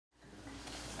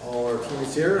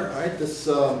He's here. All right, this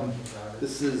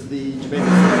is the Jamaica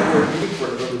Selectboard meeting for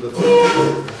November the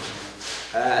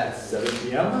 13th at 7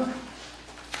 p.m.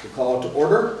 We'll call it to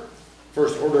order.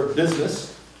 First order of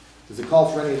business is a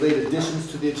call for any late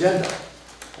additions to the agenda.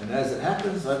 And as it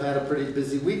happens, I've had a pretty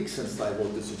busy week since I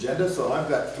wrote this agenda, so I've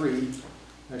got three,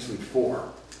 actually four,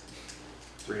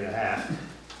 3.5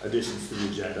 additions to the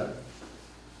agenda.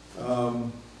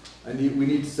 We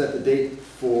need to set the date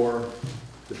for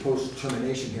the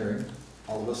post-termination hearing,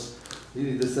 all of us. We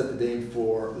need to set the date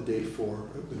for the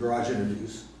garage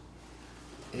interviews.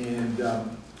 And I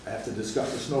have to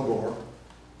discuss the snow blower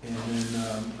and then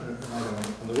an item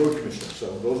on the road commissioner.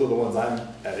 So those are the ones I'm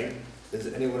adding. Does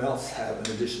anyone else have an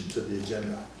addition to the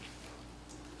agenda?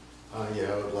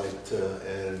 Yeah, I would like to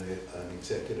add an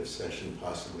executive session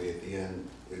possibly at the end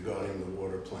regarding the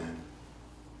water plan.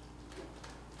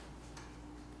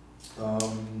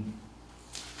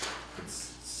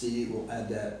 Let's see, we'll add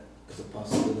that as a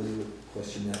possibility. We'll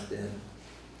question that then.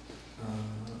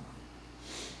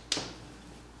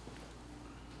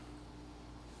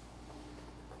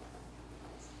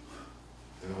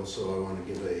 And also I want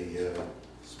to give a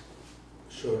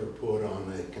short report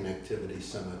on a connectivity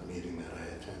summit meeting that I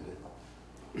attended.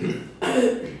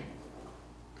 Connectivity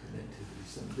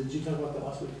summit. Did you talk about that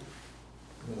last week?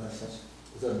 The last session?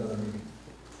 Was that another meeting?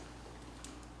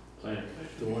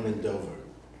 The one in Dover.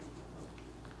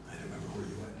 I don't remember where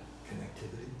you went.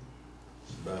 Connectivity?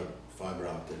 It's about fiber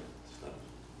optic stuff.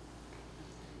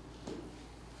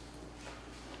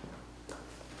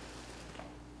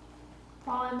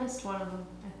 Paul, I missed one of them,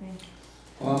 I think.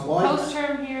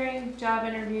 Post-term hearing, job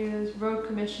interviews, road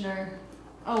commissioner.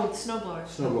 Oh, it's snowblower.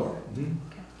 Snowblower. Okay.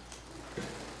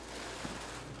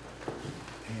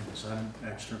 And is that an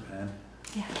extra pen?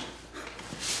 Yeah.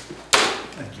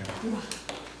 Thank you. You're welcome.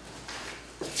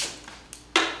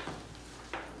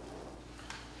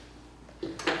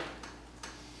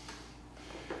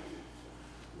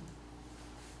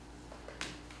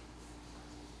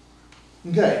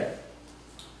 Okay.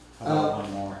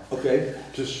 One more. Okay.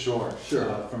 Just short.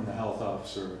 Sure. From the health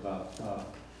officer about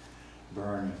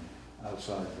burning,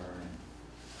 outside burning,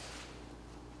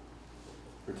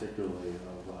 particularly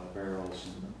of barrels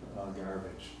and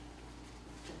garbage.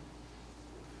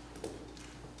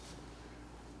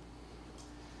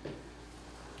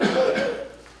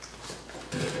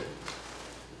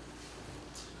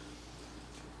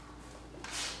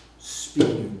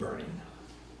 Speaking of burning.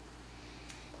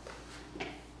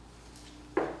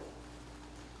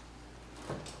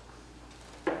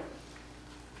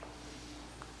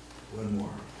 One more.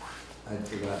 I'd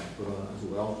forgotten to put on as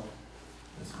well.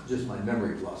 That's just my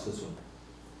memory loss, this one.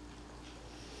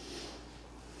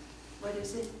 What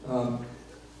is it?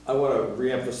 I want to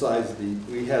reemphasize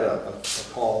we had a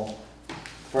call,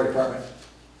 fire department,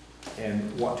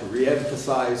 and want to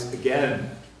reemphasize again,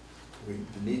 we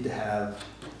need to have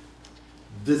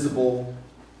visible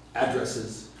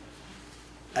addresses,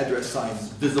 address signs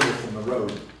visible from the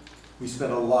road. We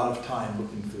spent a lot of time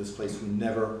looking for this place. We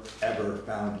never, ever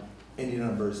found any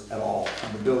numbers at all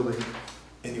on the building,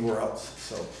 anywhere else.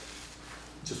 So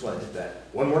just want to hit that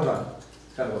one more time. It's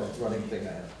kind of a running thing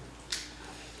I have.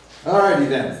 Alrighty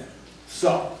then.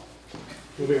 So,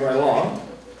 moving right along.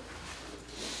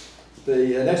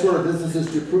 The next order of business is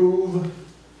to approve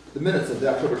the minutes of the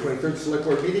October 23rd Select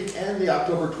Board meeting and the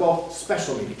October 12th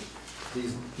special meeting.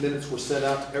 These minutes were sent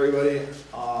out to everybody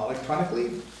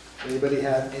electronically. Anybody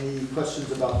have any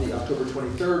questions about the October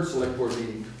 23rd Select Board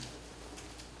meeting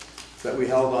that we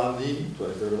held on the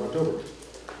 23rd of October?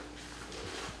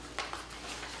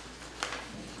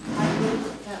 I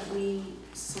move that we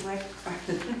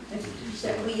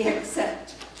that we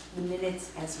accept the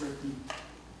minutes as written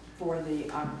for the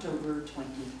October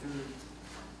 23rd.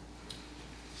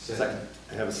 Second.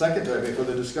 I have a second. Do I have any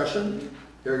further discussion?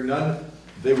 Hearing none,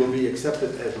 they will be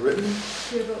accepted as written.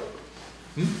 Your vote.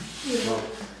 Your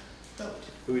vote. Vote.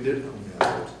 We did? Oh,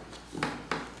 yeah.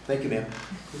 Thank you, ma'am.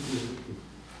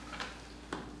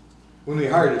 When we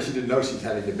hired her, she didn't know she was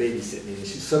having to babysit me, and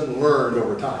she suddenly learned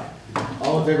over time.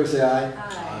 All in favor, say aye.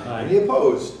 Aye. Any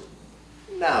opposed?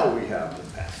 Now we have them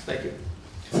passed. Thank you.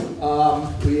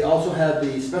 We also had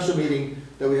the special meeting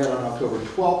that we had on October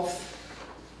 12th.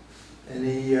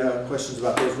 Any questions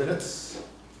about those minutes?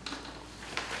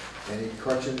 Any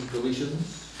corrections,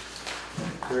 deletions?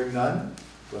 Hearing none,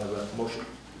 do I have a motion?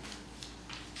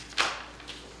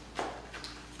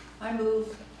 I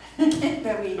move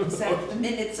that we accept the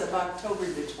minutes of October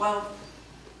the 12th.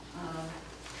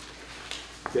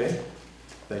 Okay,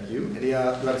 thank you. Any, do you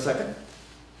have a second?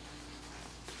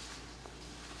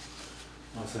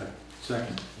 I'll say.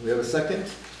 Second. We have a second.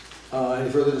 Any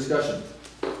further discussion?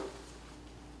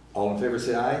 All in favor,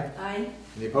 say aye. Aye.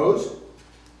 Any opposed?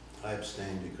 I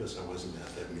abstained because I wasn't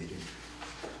at that meeting.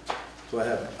 So I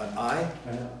have an aye,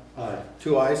 Aye.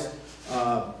 2 ayes.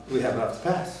 We have enough to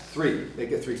pass. 3,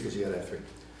 make it 3 because you gotta have 3.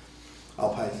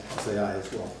 I'll say aye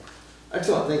as well.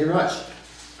 Excellent, thank you very much.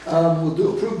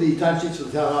 We'll approve the timesheets for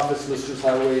the town office, listers,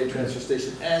 highway, and transfer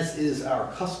station, as is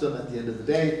our custom at the end of the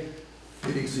day.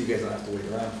 Meeting, so you guys don't have to wait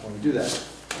around when we do that.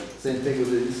 Same thing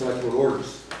with the select board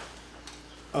orders.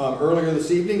 Earlier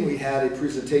this evening, we had a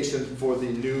presentation for the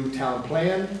new town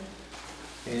plan,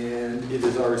 and it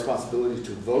is our responsibility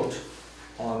to vote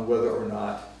on whether or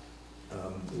not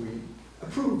we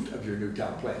approved of your new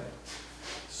town plan.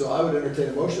 So I would entertain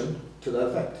a motion to that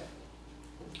effect.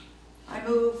 I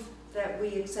move that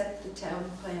we accept the town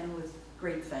plan with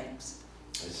great thanks.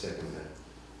 I second that.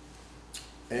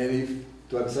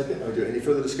 Do I have a second? Or any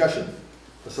further discussion?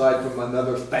 Aside from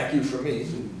another thank you from me.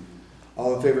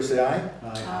 All in favor say aye.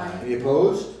 Aye. Any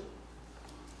opposed?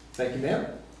 Thank you, ma'am.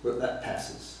 But that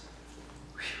passes.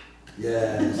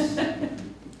 Yes.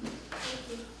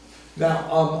 Now,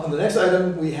 on the next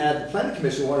item, we had the planning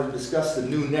commission wanted to discuss the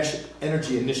new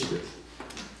energy initiative.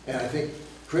 And I think,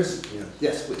 Chris? Yeah.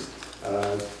 Yes, please.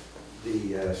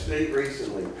 The state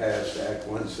recently passed Act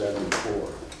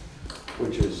 174,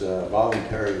 which is a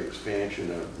voluntary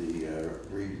expansion of the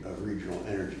of regional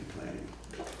energy planning.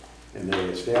 And they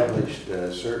established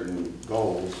certain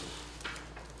goals.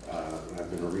 I'm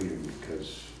going to read them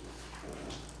because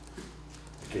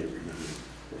I can't remember.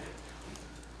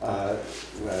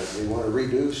 They want to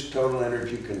reduce total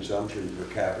energy consumption per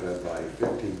capita by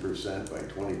 15% by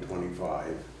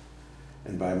 2025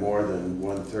 and by more than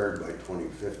 1/3 by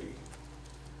 2050.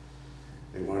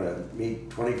 They want to meet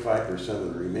 25%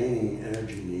 of the remaining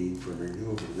energy need from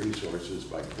renewable resources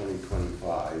by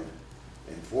 2025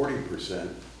 and 40%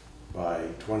 by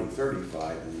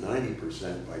 2035 and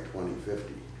 90% by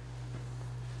 2050.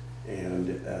 And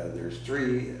there's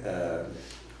 3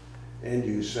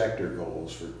 end-use sector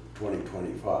goals for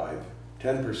 2025,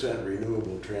 10%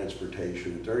 renewable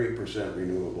transportation, 30%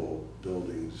 renewable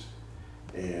buildings,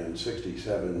 and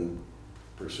 67%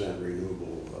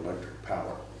 renewable electric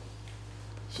power.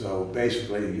 So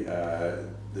basically,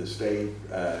 the state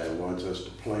wants us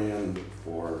to plan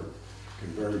for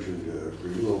conversion to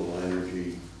renewable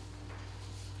energy.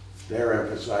 They're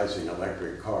emphasizing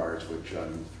electric cars, which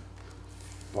I'm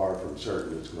far from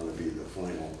certain is going to be the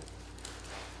final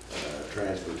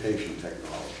transportation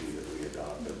technology that we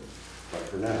adopted. But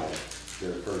for now,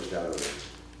 they're first out of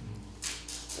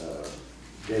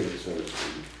the gate, so to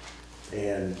speak,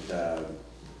 and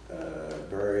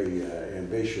very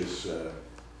ambitious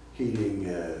heating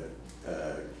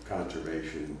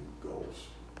conservation goals.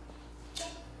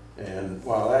 And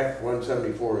while Act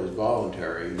 174 is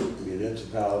voluntary,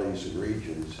 municipalities and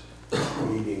regions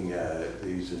meeting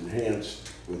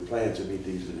with plans to meet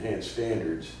these enhanced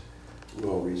standards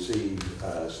will receive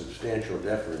substantial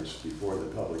deference before the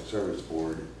Public Service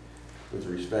Board with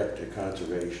respect to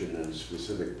conservation and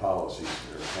specific policies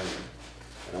in their plan.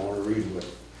 And I want to read what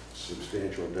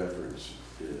substantial deference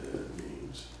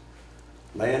means.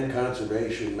 Land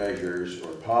conservation measures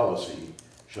or policy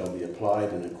shall be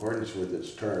applied in accordance with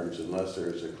its terms unless there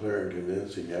is a clear and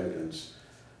convincing evidence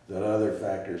that other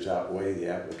factors outweigh the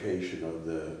application of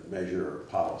the measure or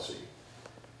policy.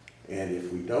 And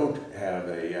if we don't have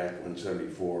a Act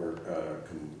 174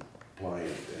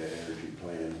 compliant energy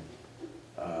plan,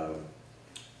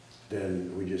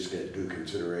 then we just get due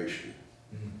consideration.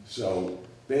 Mm-hmm. So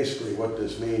basically what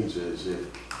this means is if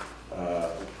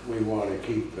we want to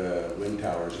keep wind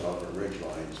towers off our ridge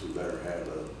lines, we better have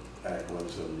a Act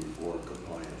 174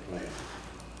 compliant plan.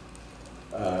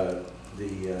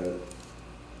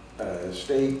 The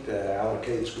state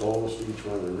allocates goals to each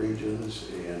one of the regions,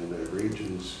 and the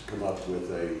regions come up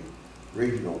with a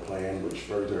regional plan which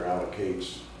further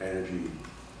allocates energy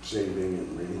saving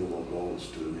and renewable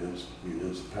goals to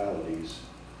municipalities.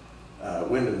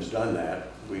 Wyndham's done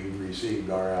that. We received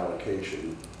our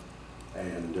allocation,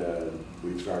 and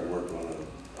we've started working on an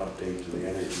update to the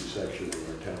energy section of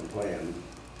our town plan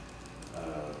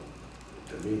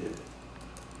to meet it.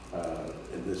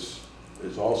 And this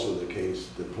is also the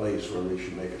place where we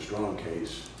should make a strong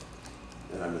case,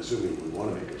 and I'm assuming we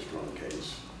want to make a strong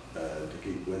case to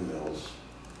keep windmills,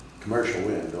 commercial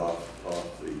wind, off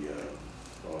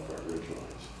our ridge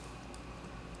lines.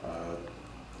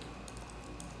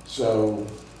 So,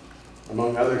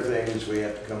 among other things, we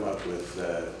have to come up with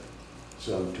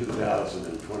some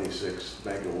 2,026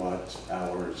 megawatts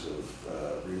hours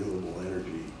of renewable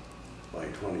energy by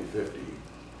 2050,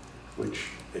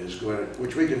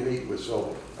 which we can meet with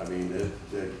solar. I mean,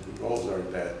 the goals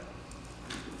aren't that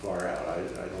far out.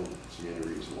 I don't see any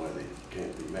reason why they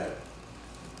can't be met.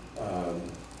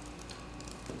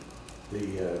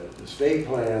 The state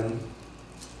plan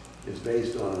is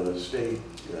based on a state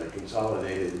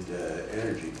consolidated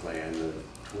energy plan of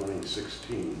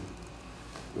 2016,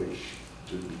 which,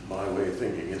 to my way of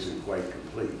thinking, isn't quite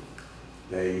complete.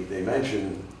 They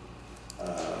mention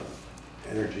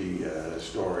energy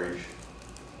storage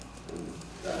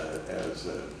as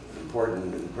an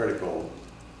important and critical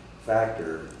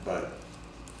factor, but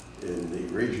in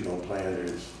the regional plan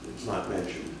it's not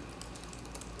mentioned.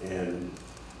 And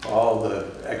all the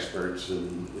experts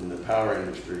in the power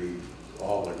industry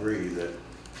all agree that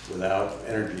without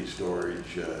energy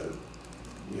storage,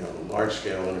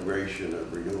 large-scale integration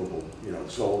of renewable,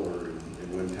 solar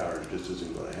and wind towers just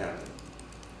isn't going to happen.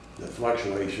 The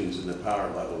fluctuations in the power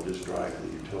level just drive the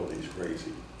utilities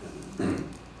crazy. And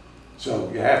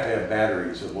so you have to have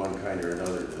batteries of one kind or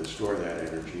another to store that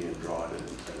energy and draw it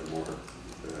at a more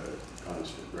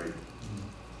constant rate.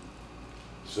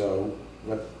 So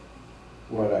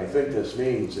what I think this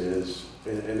means is,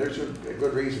 and there's a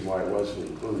good reason why it wasn't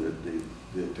included,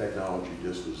 the technology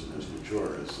just isn't as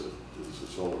mature as the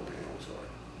solar panels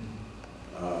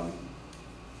are.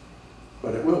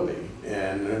 But it will be,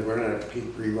 and we're going to have to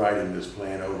keep rewriting this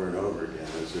plan over and over again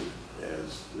as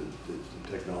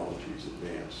the technologies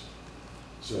advance.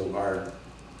 So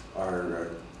our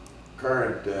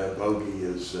current bogey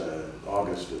is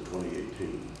August of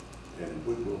 2018, and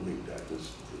we will meet that. This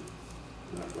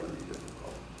is not going to be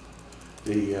difficult.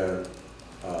 The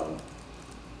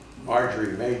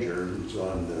Marjorie Major, who's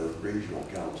on the regional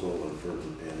council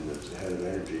and is the head of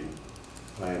energy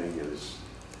planning, has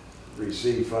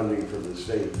received funding from the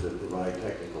state to provide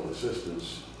technical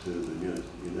assistance to the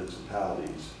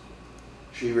municipalities.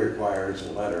 She requires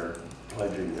a letter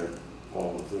pledging that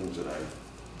all the things that I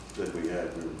said we were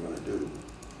going to do,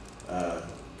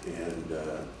 and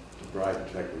to provide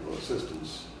technical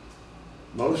assistance.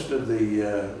 Most of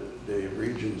the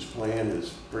region's plan is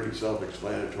pretty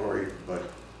self-explanatory, but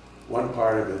one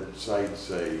part of it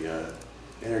cites a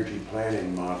energy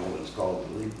planning model. It's called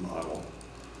the LEAP model,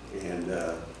 and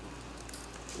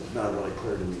it's not really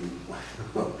clear to me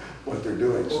what they're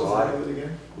doing. What was the name of it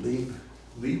again? LEAP.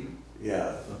 LEAP?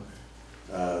 Yeah.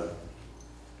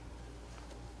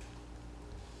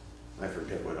 I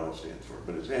forget what L stands for,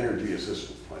 but it's energy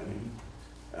assistance planning.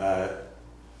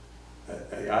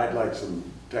 I'd like some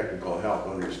technical help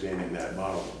understanding that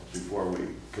model before we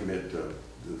commit to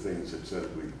the things it says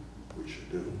we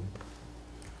should do.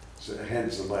 So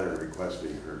hence the letter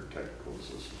requesting her technical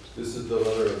assistance. This is the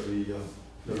letter of the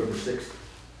November 6th.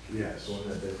 Yes. The one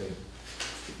that they think.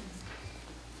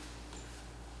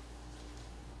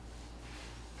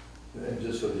 And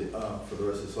just for the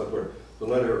rest of the select board, the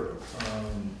letter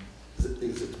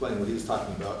is explaining what he's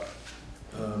talking about.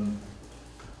 And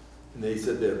they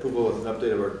said the approval of an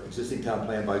update of our existing town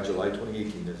plan by July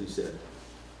 2018, as he said.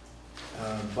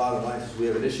 Bottom line is we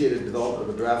have initiated development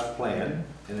of a draft plan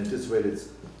and anticipate its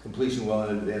completion well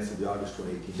in advance of the August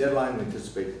 2018 deadline. We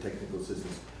anticipate the technical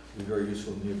assistance will be very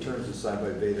useful in the near term, assigned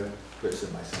by Veda, Chris,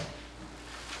 and myself.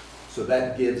 So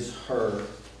that gives her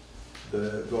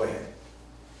the go-ahead.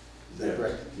 Is that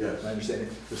correct? Yes. My understanding,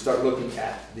 to start looking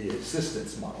at the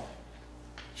assistance model.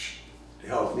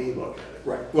 Help me look at it.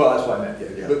 Right. Well, that's what I meant,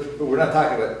 yeah. Yeah. But we're not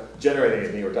talking about generating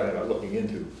anything, we're talking about looking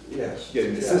into Yes.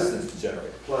 getting the Yeah. assistance to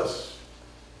generate. Plus,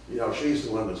 she's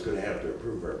the one that's going to have to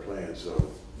approve our plan,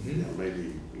 so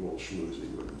maybe a little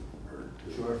schmoozing wouldn't hurt.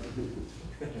 Sure.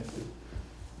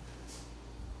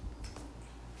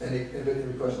 Anybody have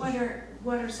any questions?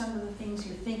 What are some of the things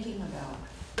you're thinking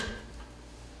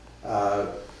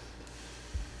about?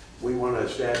 We want to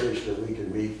establish that we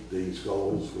can meet these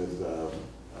goals with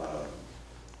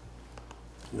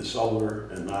solar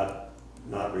and not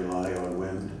rely on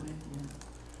wind.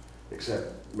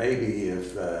 Except maybe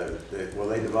if,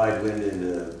 they divide wind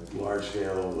into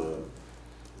large-scale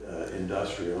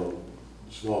industrial,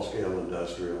 small-scale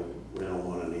industrial. We don't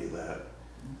want any of that.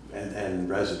 And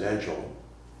residential.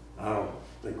 I don't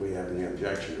think we have any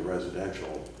objection to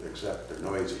residential, except they're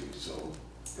noisy, so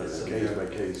on a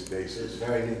case-by-case basis. It's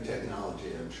very new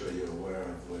technology, I'm sure you're aware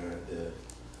of, where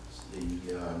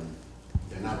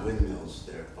they're not windmills,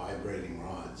 they're vibrating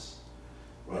rods,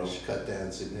 which cut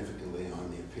down significantly on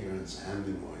the appearance and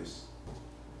the noise.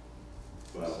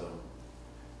 Well,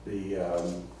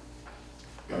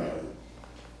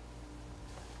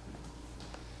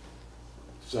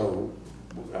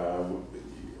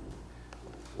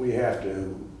 we have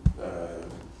to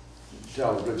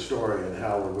tell a good story on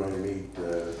how we're going to meet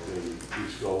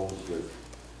these goals with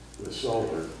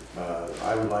solar.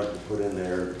 I would like to put in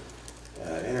there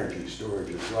energy storage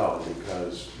as well,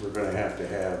 because we're going to have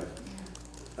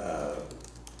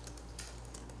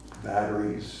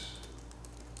batteries,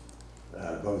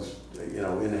 both,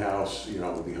 in-house,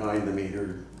 behind the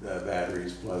meter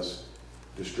batteries, plus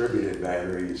distributed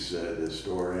batteries to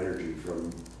store energy from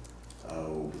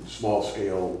small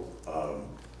scale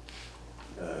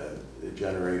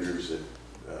generators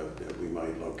that we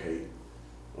might locate.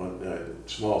 On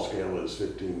small scale is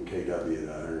 15 kW to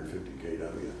 150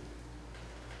 kW.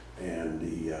 And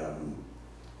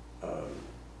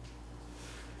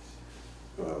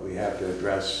we have to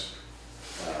address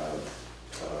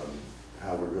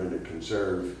how we're going to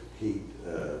conserve heat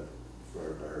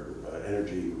for our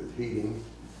energy with heating.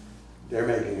 They're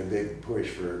making a big push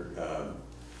for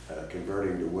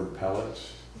converting to wood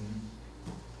pellets.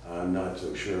 I'm not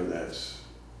so sure that's,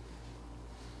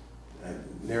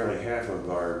 nearly half of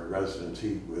our residents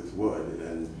heat with wood,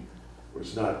 and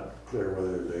it's not clear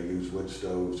whether they use wood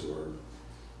stoves or,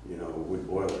 wood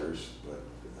boilers, but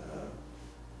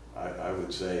I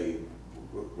would say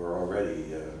we're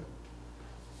already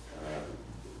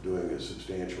doing a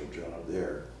substantial job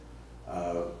there.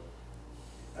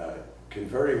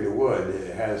 Converting to wood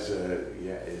is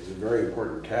a very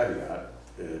important caveat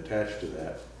attached to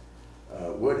that.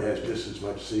 Wood has just as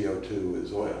much CO2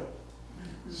 as oil.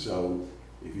 So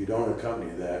if you don't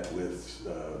accompany that with,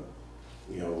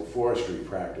 forestry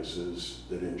practices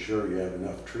that ensure you have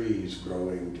enough trees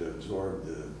growing to absorb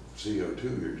the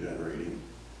CO2 you're generating,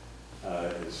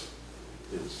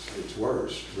 it's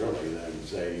worse, really, than,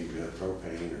 say,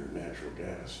 propane or natural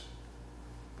gas.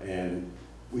 And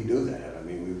we do that. I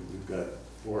mean, we've got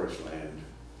forest land,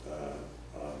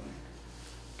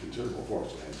 considerable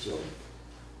forest land. So,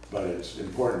 but it's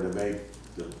important to make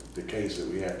the case that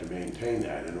we have to maintain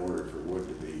that in order for wood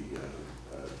to be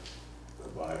a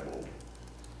viable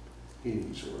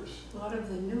heating source. A lot of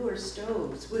the newer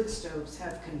stoves, wood stoves,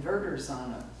 have converters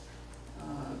on them.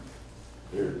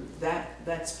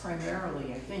 That's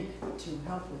primarily, I think, to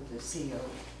help with the CO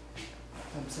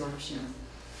absorption.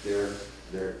 They're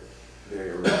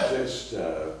just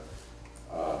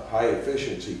high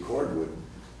efficiency cordwood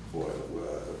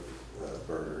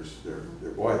burners.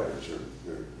 They're boilers, or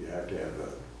you have to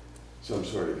have some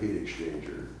sort of heat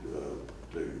exchanger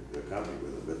to accompany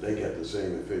with them, but they get the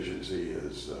same efficiency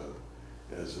as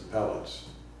the pellets.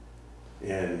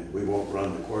 And we won't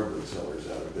run the cordwood sellers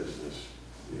out of business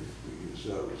if we use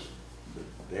those. But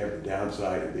they have the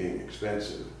downside of being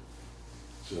expensive,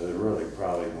 so they're really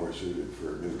probably more suited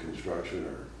for new construction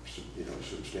or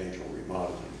substantial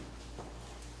remodeling.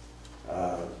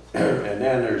 And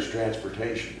then there's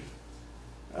transportation,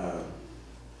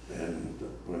 and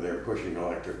when they're pushing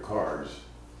electric cars.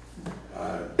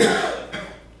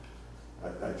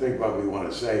 I think what we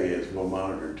want to say is we'll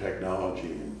monitor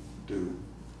technology and do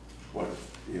what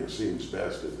seems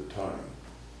best at the time.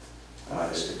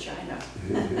 Watch to China.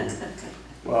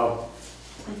 Well,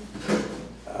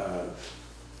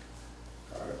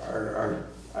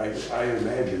 I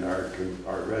imagine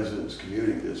our residents'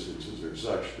 commuting distances are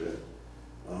such that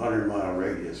a 100-mile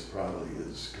radius probably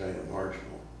is kind of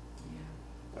marginal,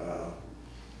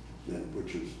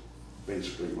 which is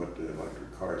basically what the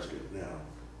electric cars get now.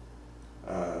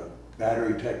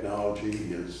 Battery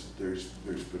technology there's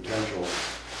potential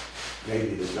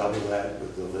maybe to double that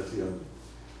with the lithium.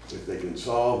 If they can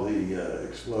solve the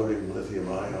exploding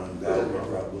lithium-ion battery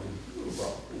problem.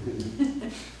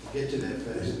 Get to that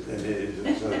fast.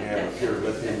 And so you have a pure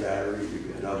lithium battery, you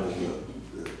can double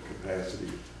the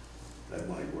capacity. That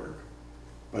might work.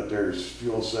 But there's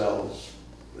fuel cells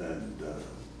and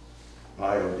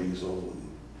biodiesel and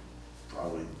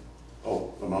probably,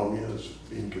 ammonia is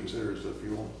being considered as a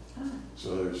fuel.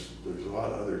 So there's a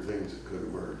lot of other things that could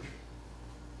emerge.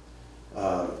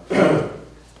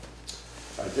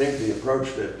 I think the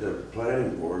approach that the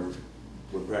planning board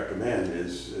would recommend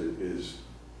is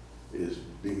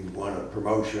being one of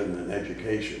promotion and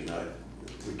education.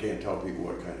 We can't tell people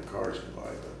what kind of cars to buy,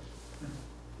 but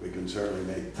we can certainly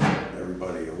make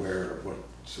everybody aware of what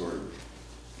sort of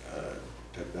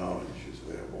technology is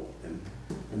available. And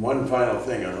one final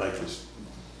thing I'd like to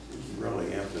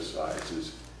really emphasize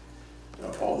is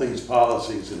all these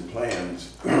policies and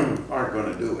plans aren't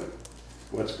going to do it.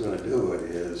 What's going to do it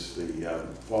is the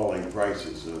falling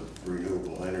prices of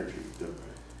renewable energy.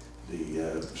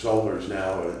 The solar is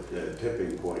now at a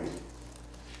tipping point,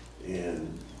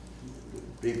 and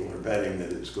people are betting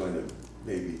that it's going to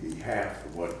maybe be half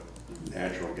of what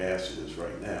natural gas is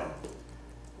right now.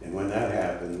 And when that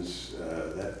happens,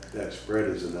 that spread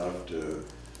is enough to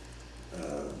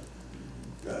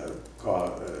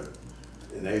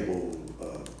enable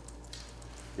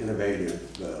innovative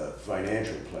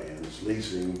financial plans,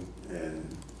 leasing and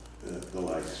the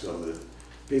like, so that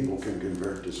people can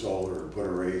convert to solar or put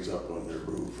arrays up on their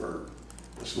roof or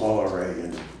a small array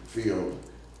in the field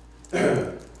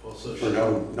Also, for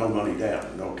no money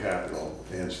down, no capital,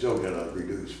 and still get a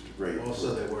reduced rate.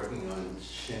 also they're working on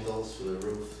shingles for the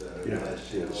roof that are Yeah, glass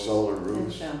yeah, shingles. solar And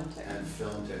roofs. film And technology.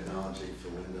 film technology for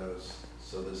windows.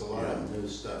 So there's a lot of new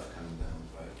stuff coming down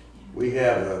the pike. We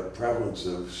have a prevalence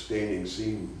of standing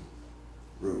seam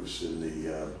roofs in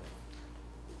the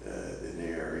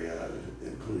area,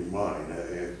 including mine.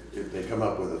 If they come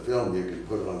up with a film you can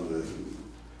put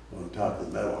on top of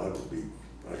the metal, that would be,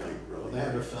 I think, Well, really they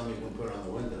have a good. film you can put on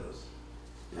the windows.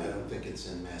 I Yeah. don't think it's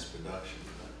in mass production,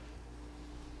 but.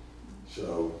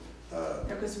 So,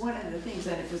 Because one of the things,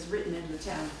 and it was written in the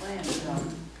town plan,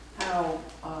 how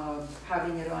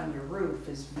having it on your roof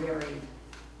is very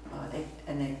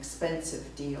an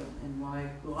expensive deal, and why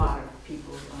a lot of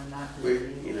people are not we, really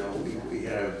able you know, to do that. we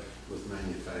have With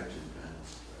manufactured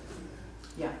panels.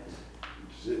 Yeah,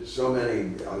 so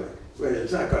many, well,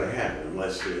 it's not gonna happen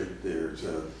unless there's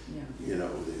a, yeah. you know,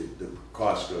 the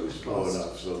cost goes low Cost.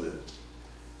 enough so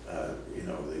that, you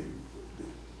know, the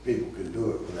people can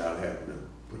do it without having to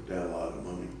put down a lot of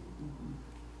money. Mhm.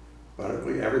 But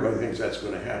everybody thinks that's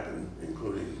gonna happen,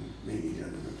 including me,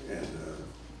 and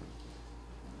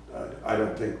I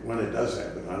don't think, when it does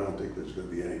happen, I don't think there's gonna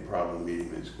be any problem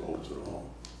meeting these goals at all.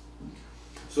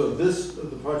 So this, the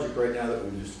project right now that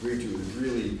we just agreed to is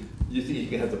really, you think you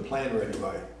can have the plan ready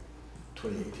by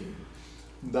 2018?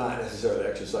 Not necessarily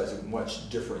exercising much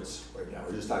difference right now.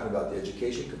 We're just talking about the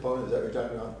education component, is that what you're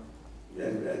talking about?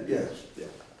 And yes.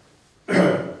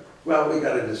 Yeah. Well, we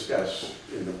gotta discuss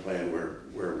in the plan where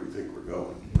we think we're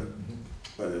going,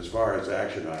 but as far as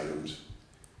action items,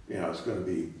 you know, it's gonna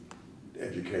be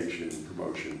education,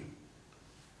 promotion.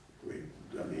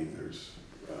 I mean, there's,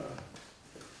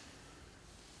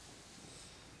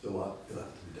 There's a lot left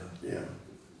to be done.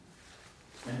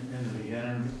 yeah. In the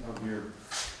beginning of your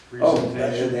Oh, and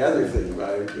presentation. the other thing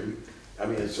about it, I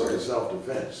mean, it's sort of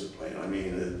self-defense, the plan. I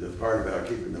mean, the part about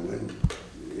keeping the wind,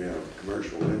 you know,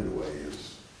 commercial wind away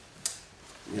is,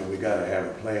 you know, we gotta have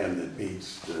a plan that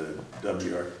meets the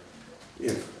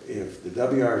if the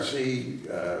WRC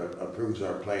approves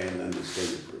our plan, then the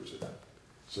state approves it.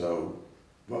 So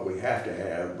what we have to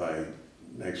have by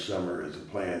next summer is a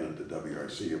plan that the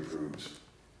WRC approves.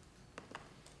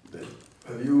 That,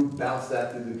 Have you bounced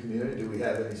that through the community? Do we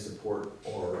have any support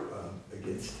or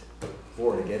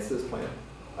for and against this plan?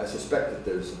 I suspect that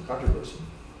there's some controversy.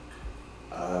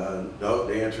 no,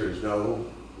 the answer is no.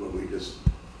 What this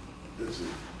has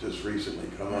just recently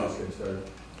come up.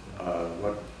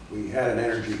 We had an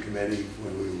energy committee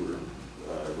when we were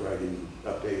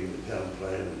updating the town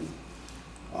plan, and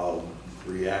I'll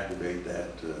reactivate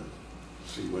that to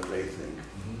see what they think.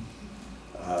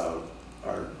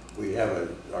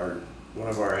 One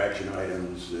of our action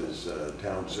items is a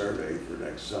town survey for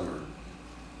next summer.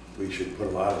 We should put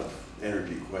a lot of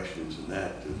energy questions in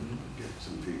that to get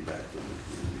some feedback from the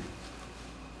community.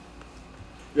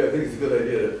 Yeah, I think it's a good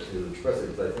idea to express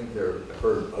it, because I think I've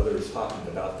heard others talking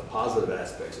about the positive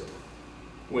aspects of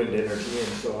wind energy,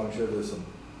 and so I'm sure there's some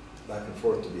back and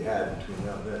forth to be had between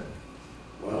now and then.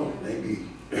 Well, maybe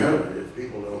if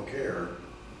people don't care,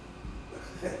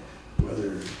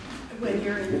 whether. When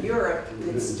you're in Europe,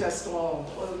 it's just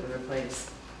all over the place.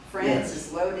 France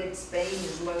is loaded, Spain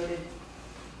is loaded.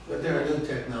 But there are new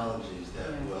technologies that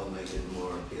Yeah. will make it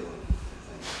more appealing, I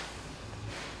think.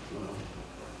 Well,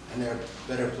 And there are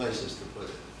better places to put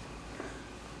it.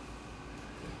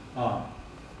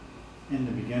 In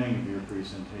the beginning of your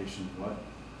presentation,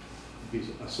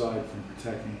 aside from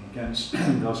protecting against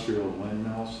industrial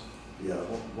windmills, yeah,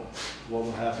 what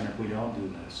will happen if we don't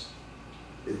do this?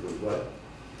 it was what?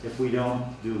 If we don't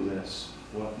do this,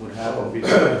 what would happen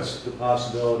besides the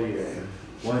possibility of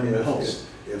windmills?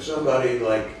 If somebody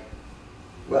like,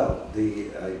 well,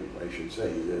 I should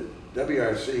say, the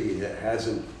WRC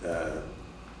hasn't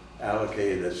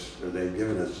allocated us, or they've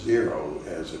given us 0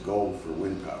 as a goal for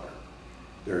wind power.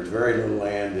 There's very little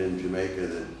land in Jamaica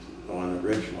that, on the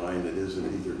ridge line, that isn't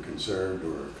either conserved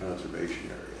or a conservation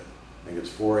area. I think it's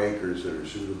 4 acres that are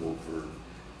suitable for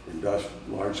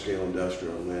large-scale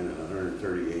industrial wind and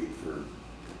 138 for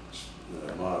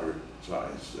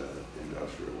moderate-sized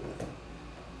industrial wind.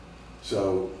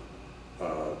 So,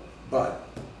 but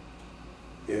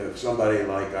if somebody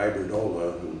like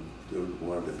Iberdrola, who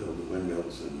wanted to build the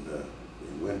windmills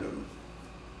in Wyndham,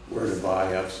 were to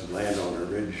buy up some land on a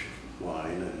ridge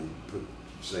line and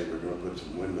say we're going to put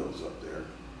some windmills up there,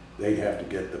 they'd have to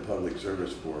get the Public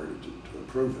Service Board to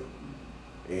approve it.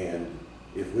 And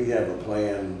if we have a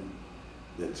plan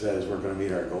that says we're going to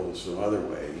meet our goals some other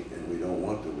way, and we don't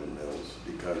want the windmills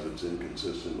because it's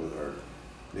inconsistent with our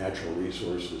natural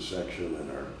resources section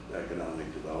and our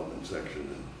economic development section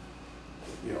and,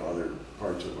 you know, other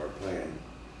parts of our plan,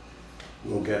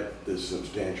 we'll get this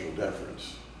substantial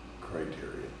deference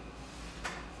criteria.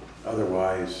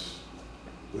 Otherwise,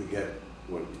 we get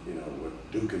what, you know, what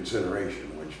due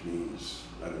consideration, which means,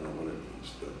 I don't know what it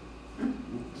means, but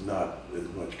it's not as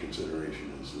much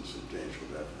consideration as the substantial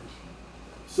deference.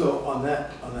 So on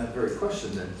that very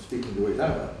question then, speaking to what you're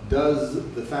talking about, does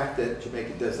the fact that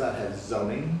Jamaica does not have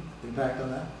zoning impact on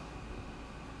that?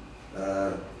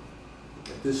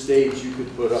 At this stage, you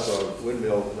could put up a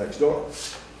windmill next door.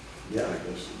 Yeah, I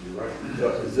guess you're right.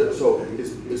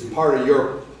 Is part of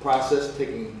your process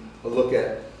taking a look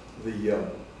at the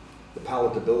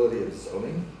palatability of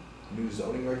zoning, new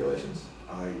zoning regulations?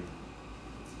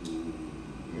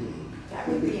 That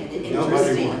would be an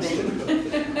Nobody interesting wants to.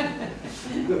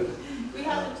 thing. We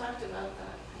haven't talked about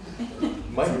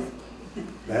that. Mike?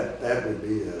 That would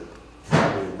be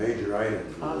probably a major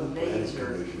item for A the planning major,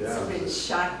 commission. it's been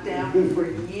shot down for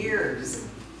years. Is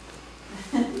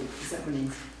that what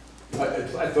he's?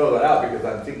 I throw that out because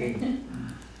I'm thinking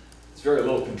it's very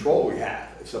little control we have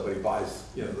if somebody buys,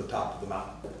 you know, the top of the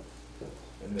mountain.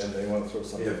 And then they want to throw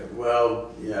something.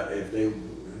 Well, yeah, if they,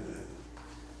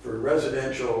 for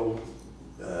residential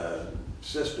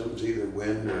systems, either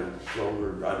wind or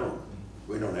solar,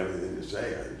 we don't have anything to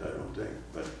say, I don't think.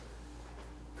 But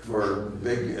for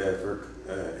big,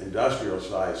 industrial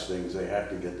size things, they have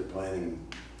to get the planning,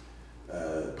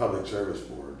 public service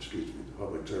board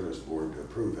to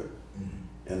approve it.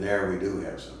 Mm-hmm. And there we do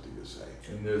have something to say.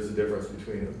 And there's a difference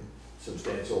between a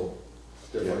substantial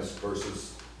difference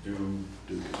versus due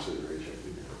Consideration.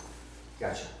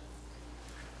 Gotcha.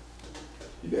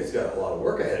 You guys got a lot of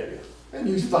work ahead of you. And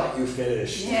you thought you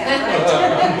finished. Yeah,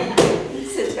 right.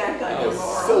 Sit back on That your was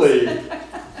laurels. silly.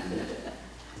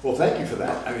 Well, thank you for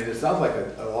that. I mean, it sounds like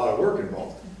a lot of work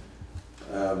involved.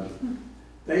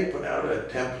 They put out a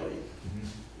template,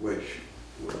 which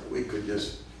we could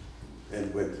just,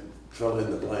 and with fill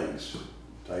in the blanks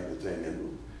type of thing,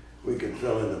 and we could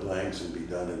fill in the blanks and be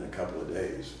done in a couple of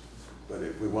days. But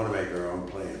if we want to make our own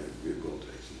plan, it will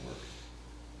take some work.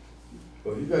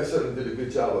 Well, you guys certainly did a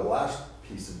good job with the last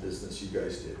piece of business you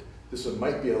guys did. This one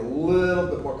might be a little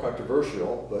bit more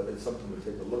controversial, but it's something to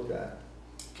take a look at.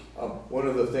 One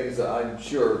of the things that I'm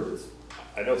sure is,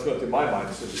 I know it's going through my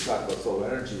mind since we talked about solar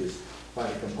energy, is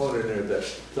find a component in there that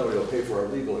somebody will pay for our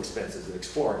legal expenses in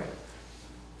exploring it.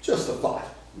 Just a thought.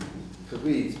 Because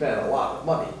we spent a lot of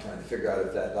money trying to figure out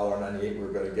if that $1.98 we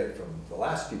were going to get from the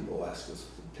last people who asked us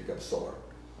to pick up solar.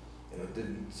 And it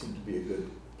didn't seem to be a good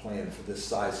plan for this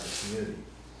size of community.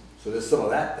 So there's some of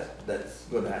that's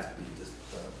going to have to be just,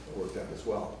 worked out as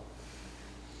well.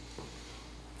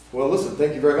 Well, listen,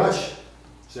 thank you very much.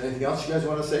 Is there anything else you guys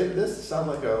want to say to this? It sounds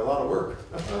like a lot of work.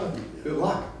 Good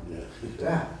luck. Yeah.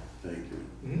 Yeah. Thank you.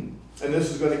 Mm-hmm. And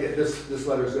this is going to get, this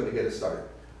letter is going to get us started.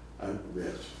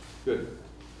 Yes. Good.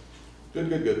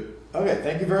 Good. Okay,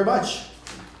 thank you very much.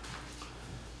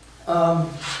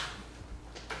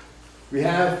 We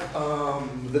have,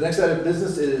 the next item of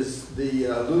business is the,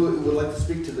 Lou would like to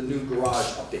speak to the new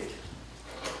garage update.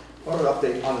 Or an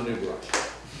update on the new garage.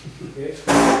 Okay,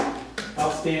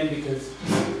 I'll stand because,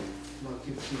 well,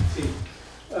 you can see.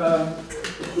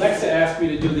 Lexa asked me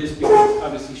to do this because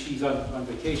obviously she's on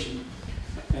vacation.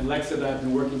 And Lexa and I have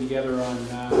been working together on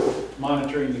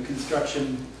monitoring the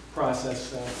construction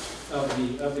process of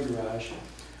the garage.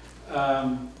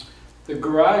 The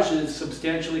garage is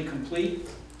substantially complete.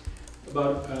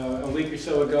 About a week or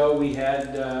so ago, we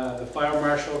had the fire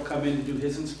marshal come in to do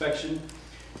his inspection.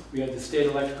 We had the state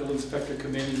electrical inspector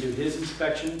come in and do his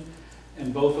inspection,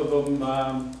 and both of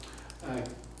them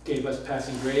gave us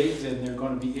passing grades, and they're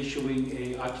going to be issuing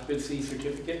a occupancy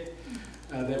certificate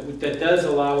that does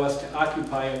allow us to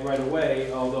occupy it right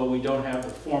away, although we don't have the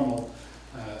formal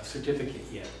certificate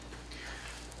yet.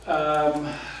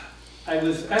 I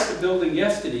was at the building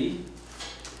yesterday,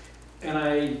 and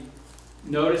I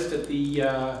noticed that the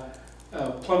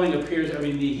plumbing appears,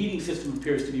 the heating system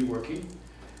appears to be working.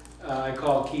 I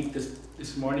called Keith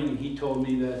this morning, and he told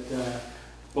me that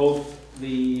both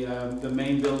the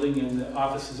main building and the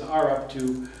offices are up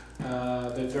to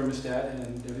the thermostat,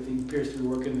 and everything appears to be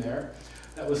working there.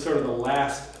 That was sort of the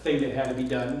last thing that had to be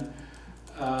done.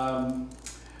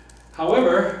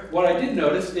 However, what I did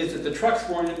notice is that the trucks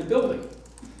weren't in the building.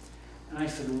 And I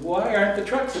said, why aren't the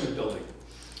trucks in the building?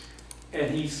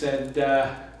 And he said,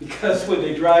 because when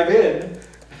they drive in,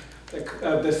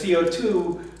 the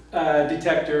CO2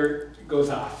 detector goes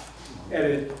off, and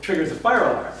it triggers a fire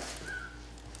alarm.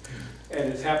 And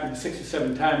it's happened 6 or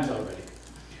 7 times already.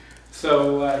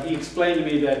 So he explained to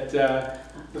me that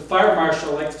The fire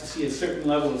marshal likes to see a certain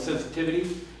level of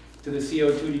sensitivity to the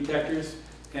CO2 detectors,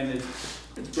 and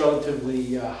it's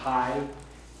relatively high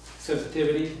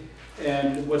sensitivity.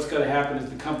 And what's going to happen is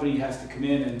the company has to come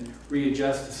in and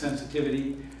readjust the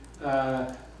sensitivity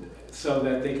so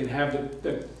that they can have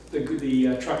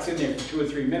the trucks in there for 2 or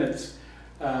 3 minutes,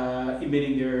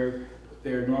 emitting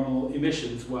their normal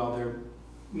emissions while they're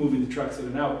moving the trucks in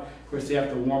and out. Of course, they have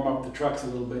to warm up the trucks a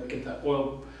little bit, get the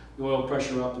oil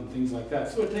pressure up and things like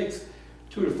that. So it takes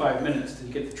 2 to 5 minutes to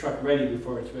get the truck ready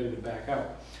before it's ready to back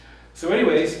out. So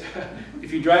anyways,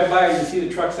 if you drive by and you see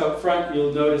the trucks out front,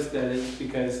 you'll notice that it's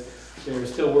because they're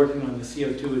still working on the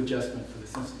CO2 adjustment for the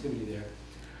sensitivity there.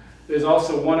 There's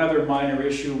also one other minor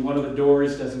issue. One of the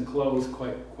doors doesn't close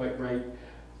quite right.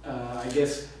 I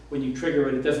guess when you trigger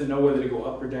it, it doesn't know whether to go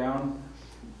up or down.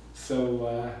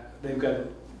 So they've got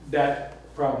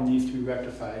that problem needs to be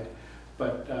rectified.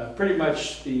 But pretty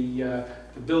much the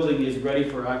building is ready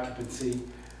for occupancy,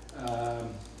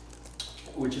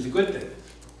 which is a good thing.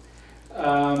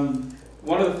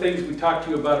 One of the things we talked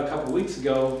to you about a couple of weeks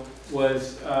ago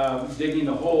was digging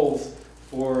the holes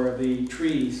for the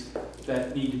trees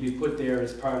that need to be put there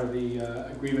as part of the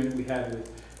agreement we had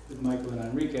with Michael and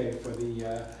Enrique for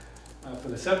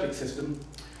the septic system.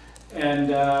 And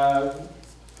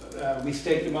we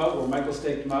staked them out, or Michael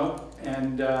staked them out,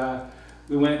 and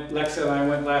Lexa and I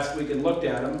went last week and looked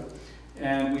at them,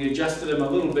 and we adjusted them a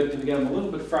little bit to get them a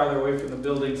little bit farther away from the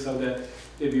building so that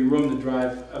there'd be room to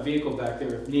drive a vehicle back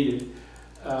there if needed.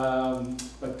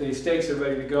 But the stakes are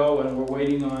ready to go, and we're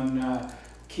waiting on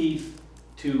Keith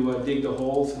to dig the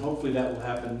holes, and hopefully that will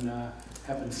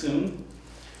happen soon.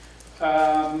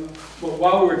 But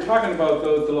while we were talking about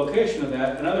the location of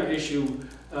that, another issue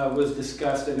was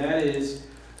discussed, and that is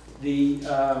the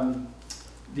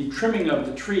trimming of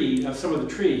some of the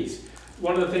trees.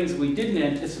 One of the things we didn't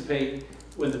anticipate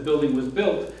when the building was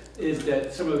built is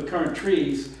that some of the current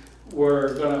trees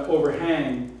were going to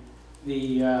overhang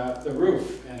the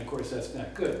roof, and of course that's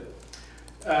not good.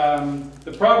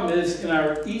 The problem is, in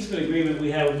our easement agreement we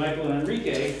have with Michael and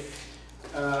Enrique,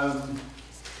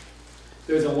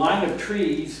 there's a line of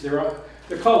trees. They're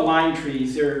called line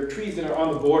trees. They're trees that are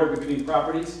on the border between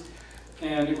properties,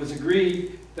 and it was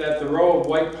agreed that the row of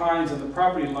white pines on the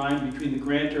property line between the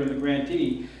grantor and the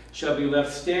grantee shall be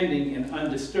left standing and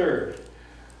undisturbed.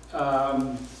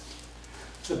 The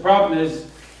problem is,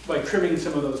 by trimming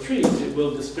some of those trees, it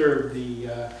will disturb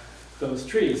those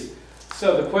trees.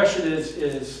 So the question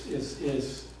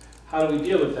is how do we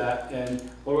deal with that? And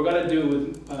what we're going to do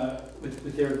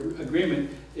with their agreement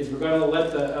is we're going to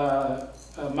let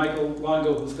Michael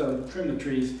Longo, who's going to trim the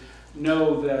trees,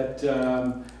 know that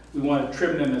we want to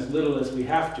trim them as little as we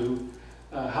have to.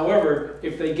 However,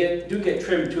 if they do get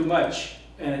trimmed too much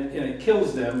and it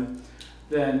kills them,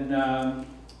 then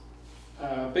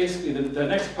basically the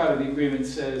next part of the agreement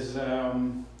says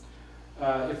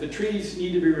if the trees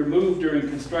need to be removed during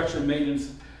construction,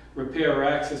 maintenance, repair, or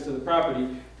access to the property,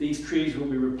 these trees will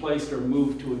be replaced or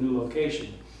moved to a new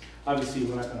location. Obviously,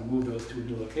 we're not going to move those to a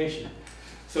new location.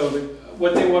 So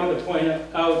what they wanted to point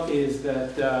out is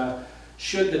that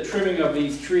should the trimming of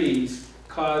these trees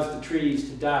cause the trees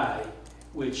to die,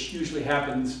 which usually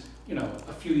happens,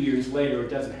 a few years later, it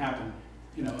doesn't happen,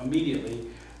 immediately,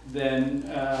 then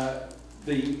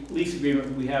the lease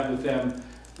agreement we have with them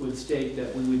would state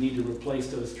that we would need to replace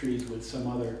those trees with some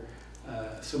other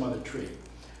tree.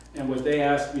 And what they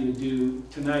asked me to do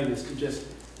tonight is to just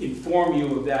inform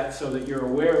you of that so that you're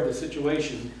aware of the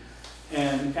situation,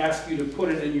 and ask you to put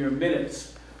it in your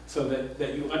minutes so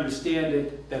that you understand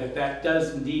it, that if that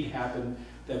does indeed happen,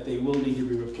 that they will need to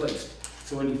be replaced.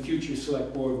 So any future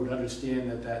select board would understand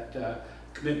that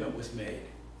commitment was made.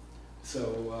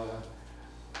 So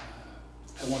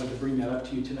I wanted to bring that up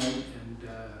to you tonight and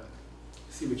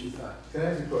see what you thought. Can I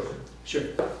ask you a question? Sure.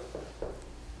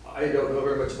 I don't know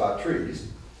very much about trees,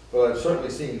 but I've certainly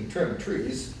seen trimmed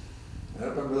trees. I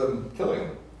don't remember them killing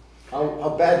them.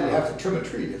 How bad do you have to trim a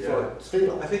tree before it's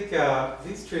fatal? I think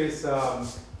these trees,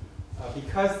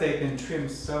 because they've been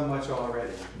trimmed so much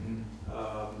already,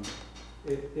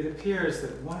 it appears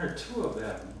that 1 or 2 of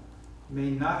them may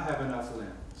not have enough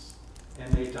limbs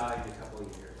and may die in a couple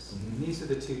of years. And these are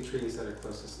the 2 trees that are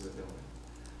closest to the building,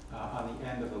 on the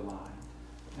end of the line.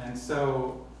 And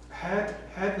so had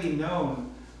we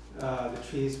known the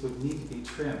trees would need to be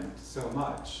trimmed so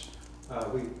much,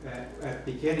 at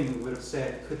the beginning we would have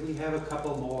said, could we have a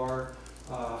couple more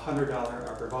 $100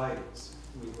 arborvitaes?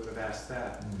 We would have asked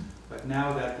that. But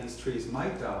now that these trees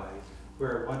might die,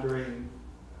 we're wondering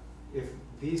if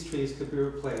these trees could be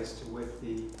replaced with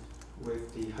the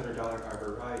 $100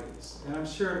 arborvitaes. And I'm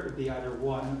sure it would be either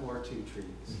 1 or 2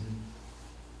 trees.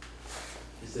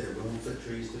 Is there room for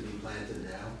trees to be planted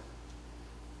now?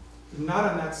 Not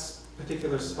on that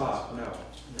particular spot, no, no.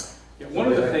 Yeah, one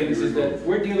of the things is that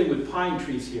we're dealing with pine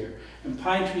trees here, and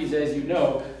pine trees, as you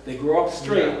know, they grow up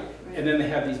straight, and then they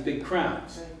have these big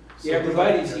crowns. Right. The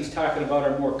arborvitaes he's talking about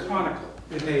are more conical.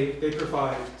 And they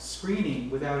provide screening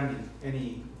without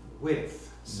any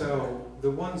width. So the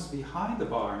ones behind the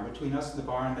barn, between us and the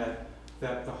barn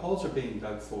that the holes are being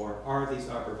dug for, are these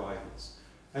arborvitaes.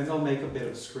 And they'll make a bit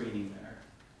of screening there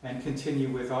and continue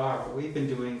with what we've been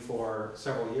doing for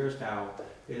several years now,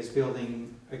 is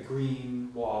building a green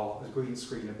wall, a green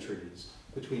screen of trees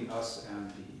between us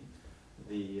and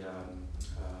the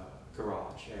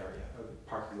garage area, or the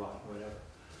parking lot, or whatever.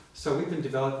 So we've been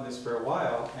developing this for a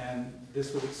while, and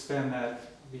this would extend that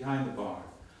behind the barn.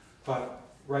 But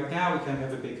right now, we kind of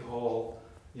have a big hole,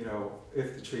 you know,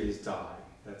 if the trees die.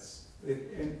 That's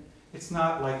it. And it's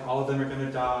not like all of them are going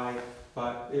to die,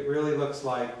 but it really looks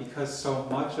like, because so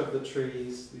much of the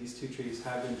trees, these two trees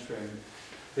have been trimmed,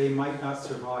 they might not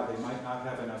survive. They might not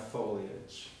have enough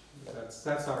foliage. That's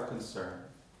our concern.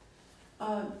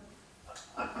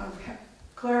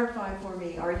 Clarify for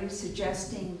me, are you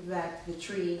suggesting that the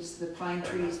trees, the pine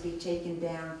trees, be taken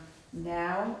down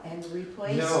now and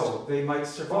replaced? No, they might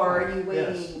survive. Or are you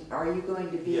Yes. waiting, are you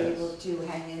going to be Yes. able to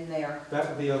hang in there? That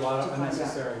would be a lot To of find out.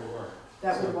 unnecessary work.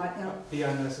 That would what now? Be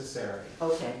unnecessary.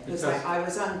 Okay, because Because- I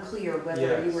was unclear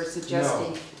whether you were Yes.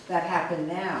 suggesting that happen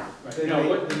now. They, No,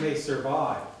 what- they may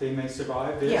survive. They may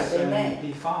survive this Yeah, they may. and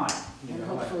be fine. You And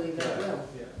know, like- hopefully they yeah, will.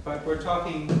 yeah. But we're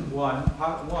talking one.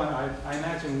 I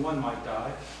imagine one might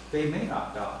die. They may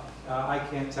not die. I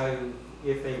can't tell you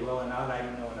if they will or not. I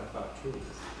don't know enough about trees.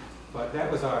 But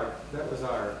that was our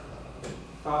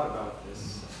thought about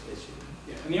this issue.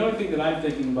 Yeah, and the only thing that I'm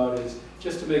thinking about is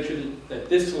just to make sure that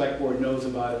this select board knows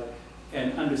about it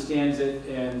and understands it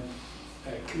and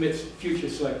commits future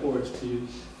select boards to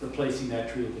replacing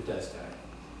that tree if it does die.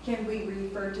 Can we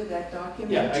refer to that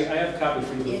document? Yeah, I have a copy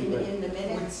for you if you like. In the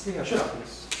minutes? We have Sure.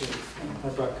 copies, too. I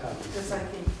brought copies. Because I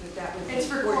think that would be It's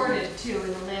important. recorded too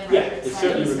in the land Yeah, records. it's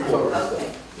certainly site. recorded.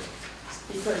 Okay.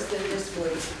 Because then this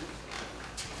would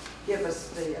give us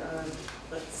the,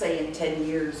 let's say in 10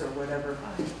 years or whatever,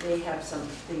 they have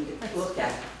something to look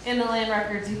at. In the land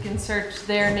records, you can search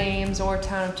their names or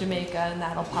town of Jamaica, and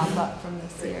that'll pop up from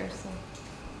this year, so.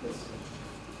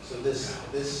 So this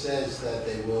says that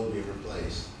they will be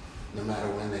replaced, no matter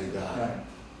when they die.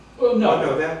 Well, No,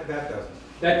 no, that doesn't.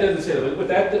 that doesn't say that.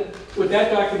 What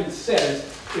that document says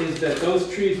is that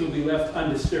those trees will be left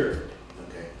undisturbed.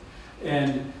 Okay.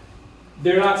 And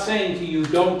they're not saying to you,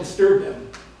 don't disturb them,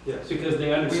 Yes. because they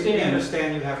We understand.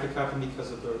 understand you have to cut them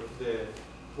because of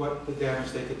what the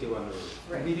damage they could do on the roof.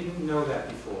 Right. We didn't know that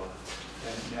before,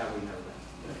 and now we know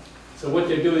that. So what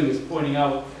they're doing is pointing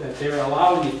out that they're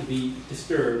allowing it to be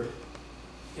disturbed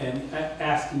and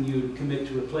asking you to commit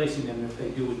to replacing them if they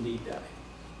do indeed die.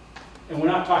 And we're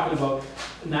not talking about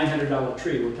a $900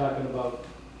 tree, we're talking about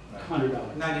 $100.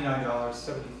 $99,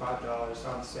 $75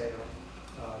 on sale.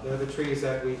 They're the trees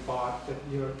that we bought, that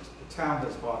the town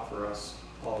has bought for us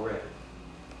already.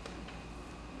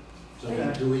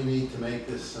 So do we need to make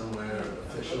this somewhere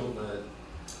official that?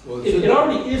 Well, It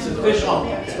already is official,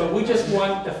 Okay. but we just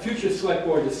want a future select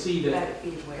board to see Let it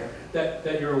be aware.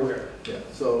 that you're aware. Yeah,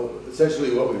 so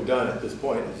essentially what we've done at this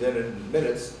point is in the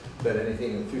minutes that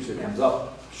anything in the future comes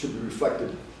up should be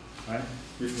reflected, Right?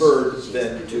 referred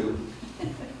then to,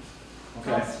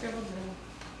 Okay. All scribbled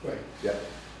in. Right. yeah,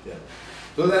 yeah.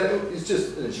 So that, it's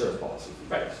just an insurance policy.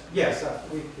 Right. Yes,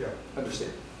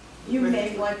 Understand. You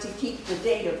may want to keep the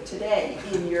date of today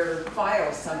in your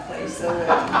file someplace so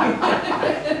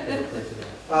that,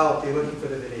 I'll be looking for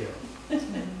the video.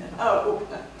 oh,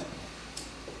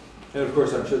 And of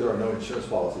course, I'm sure there are no insurance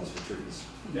policies for trees.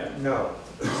 Yeah. No.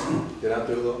 Get out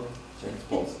there though, insurance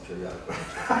policy periodically.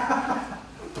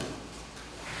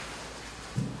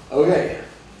 Okay,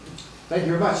 thank you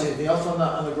very much. Anything else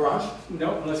on the garage?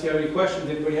 No, unless you have any questions.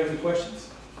 Anybody have any questions?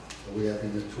 Are we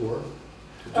having a tour?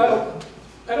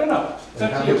 I don't know. It's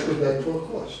And up how to much you. would that tour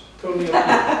cost? Totally up to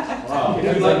you. Wow.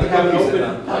 If you'd like to have an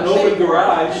open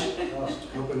garage,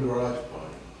 Open garage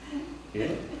party. Yeah.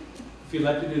 if you'd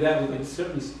like to do that, we can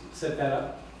certainly set that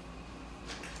up.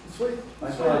 Sweet. I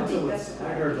I thought, think that's a I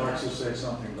heard good idea. Lexus say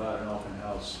something about an open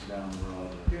house down the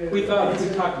road. We talked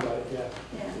about it, yeah.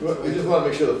 yeah. We just want to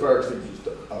make sure the fire extinguishers,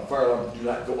 fire alarms do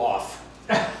not go off.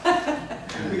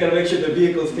 We gotta make sure the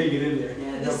vehicle's taken in there.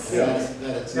 Yeah, this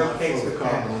That it's No not case full of with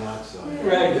carbon that. monoxide.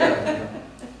 Right.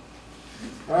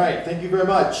 All right, thank you very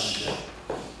much.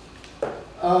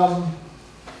 All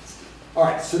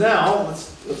right, so now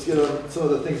let's let's get on some of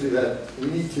the things we've had. We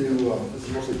need to, this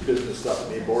is mostly business stuff,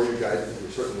 it may bore you guys, but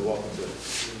you're certainly welcome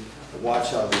to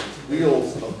watch how the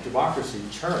wheels of democracy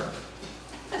churn.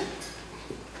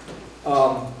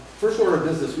 First order of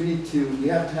business, we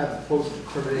have to have a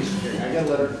post-termination hearing. I got a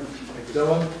letter,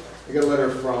 gentlemen, I got a letter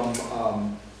from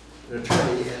an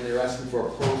attorney, and they're asking for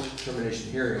a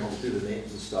post-termination hearing. I'll do the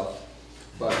names and stuff,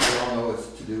 but we all know it's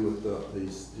to do with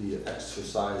the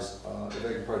exercise,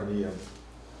 the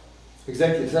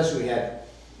executive session we had.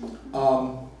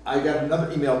 I got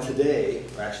another email today,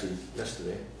 or actually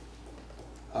yesterday,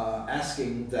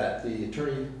 asking that the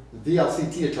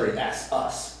VLCT attorney asked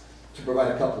us to provide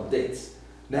a couple of dates.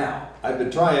 Now, I've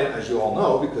been trying, as you all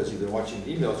know, because you've been watching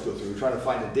the emails go through, trying to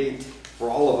find a date for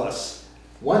all of us.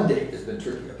 One date has been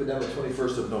tricky. I put down the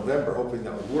 21st of November, hoping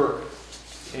that would work,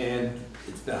 and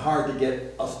it's been hard to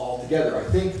get us all together. I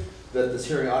think that this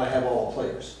hearing ought to have all the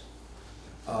players.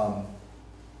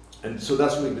 And so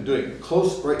that's what we've been doing.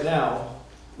 Close right now,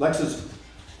 Lexa's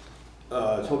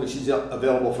told me she's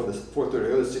available for the 4:30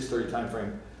 or the 6:30 time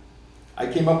frame. I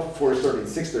came up with 4:30 and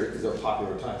 6:30 because they're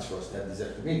popular times for us to have these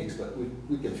extra meetings, but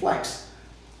we can flex.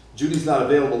 Judy's not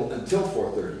available until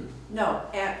 4:30. No,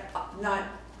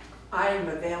 I am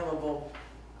available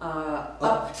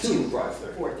up to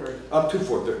 5:30. 4:30. Up to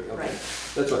 4:30, okay. Right.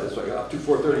 That's right. Up to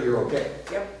 4:30, you're okay.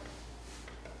 Yep.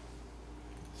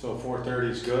 So 4:30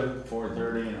 is good,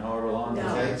 4:30 and however long it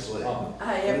No. takes? That's late.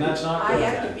 And that's not good I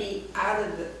have to then. be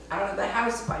out of the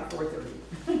house by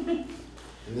 4:30.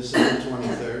 And this is the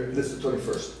 23rd? This is the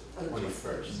 21st.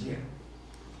 21st. Yeah.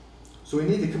 So we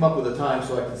need to come up with a time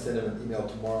so I can send him an email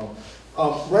tomorrow.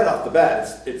 Right off the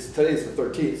bat, today's the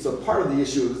 13th, so part of the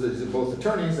issue is that these are both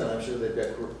attorneys, and I'm sure they've got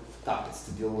dockets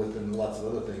to deal with and lots of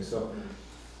other things. So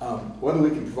whether we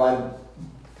can provide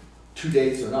 2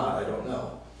 dates or not, I don't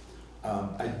know.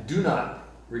 I do not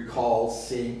recall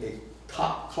seeing a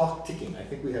clock ticking. I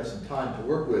think we have some time to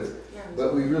work with, Yeah.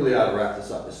 but we really ought to wrap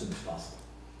this up as soon as possible.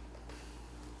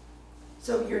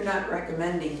 So you're not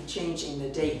recommending changing the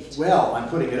date? Well, I'm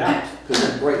putting it out,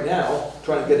 because right now,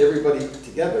 trying to get everybody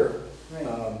together, Right.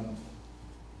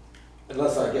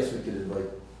 unless I guess we could invite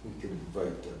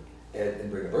Ed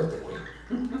and bring a birthday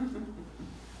cake.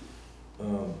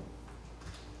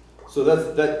 So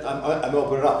I'm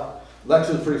opening it up.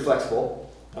 Lecture's pretty flexible.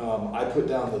 I put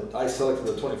down I selected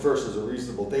the 21st as a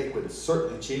reasonable date, but it's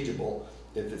certainly changeable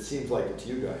if it seems like it to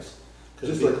you guys. Could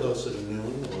it Just be like- closer to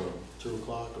noon or 2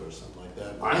 o'clock or something like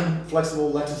that? I'm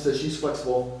flexible, Lexa says she's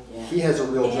flexible. Yeah. He has a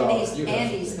real job. Andy's, You have some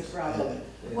Andy's the things. problem.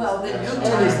 Well, the Andy's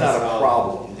noontime not is, a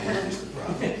problem. Andy's the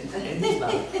problem. Andy's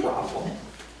not a problem.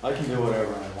 I can do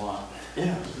whatever I want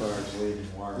Yeah. as far as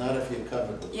leaving work. Not if you're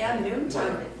covered with. yeah,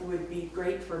 noontime would be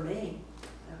great for me.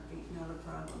 That'd be not a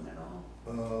problem at all.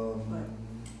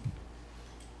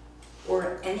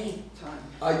 Or any time.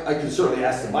 I can certainly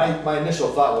ask them. My initial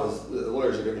thought was the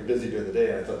lawyers are gonna be busy during the day,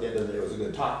 and I thought the end of the day was a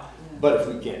good time. Yeah. But if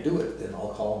we can't do it, then I'll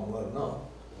call them and let them know.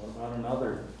 What about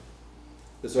another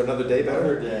Is there another day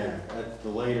better? day at the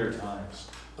later times?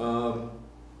 Or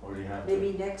do you have to?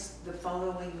 Maybe the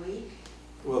following week?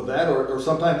 Well, that or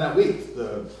sometime that week,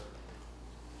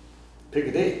 pick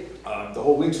a date. The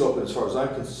whole week's open as far as I'm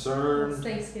It's concerned.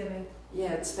 Thanksgiving.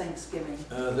 Yeah, it's Thanksgiving.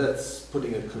 That's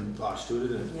putting a kibosh to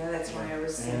it, isn't Yeah, that's why I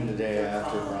was saying. And the day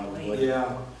after, following probably. it? week.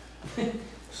 Yeah.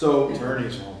 So,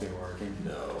 Attorneys won't be working.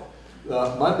 no.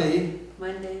 Monday.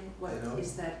 Monday, what You know.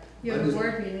 is that? You have a Monday's-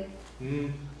 board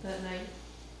meeting that night.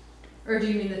 Or do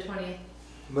you mean the 20th?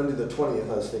 Monday the 20th,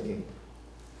 I was thinking.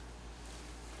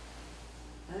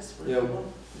 That's Yeah. workable.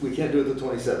 We can't do it the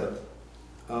 27th.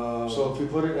 So if you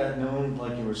put it at noon,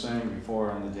 like you were saying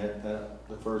before on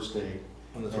the first date,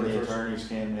 on the and the 21st, attorneys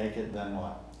can't make it, then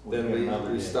what? then get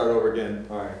another we date. start over again,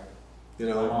 All right, you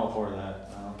I'm know. all for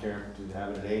that. I don't care to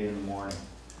have it at 8 in the morning.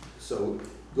 So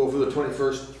go for the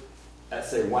 21st at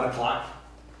say 1 o'clock.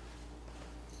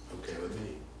 Okay with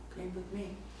me. Okay with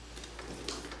me.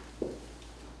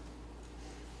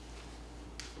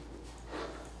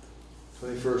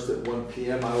 First at 1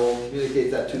 p.m. I will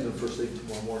communicate that to them first thing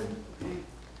tomorrow morning. Okay.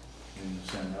 And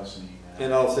send us an email.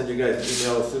 And I'll send you guys an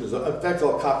email as soon as, in fact,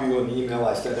 I'll copy you on the email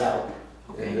I sent out.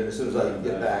 And then as soon as I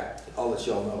get back, I'll let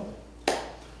y'all know.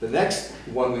 The next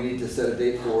one we need to set a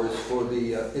date for is for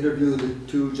the interview of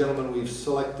the 2 gentlemen we've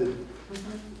selected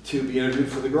to be interviewed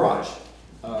for the garage,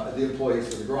 the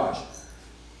employees for the garage.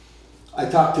 I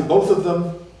talked to both of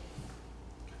them,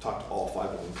 I talked to all 5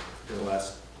 of them in the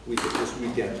last week, this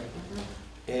weekend.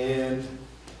 And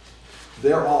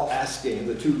they're all asking,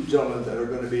 the 2 gentlemen that are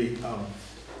going to be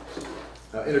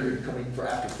interviewed coming for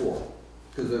after 4,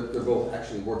 because they're both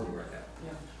actually working right now.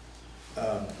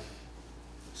 Yeah.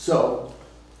 So,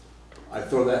 I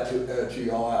throw that to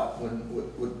y'all out, when,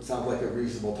 would sound like a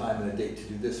reasonable time and a date to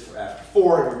do this for after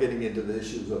 4, and we're getting into the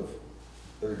issues of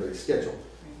everybody's schedule.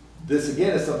 This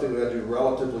again is something we gotta do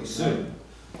relatively soon.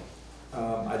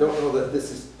 I don't know that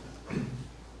this is,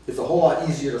 it's a whole lot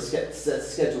easier to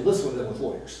schedule this one than with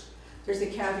lawyers. There's a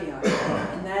caveat,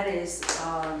 and that is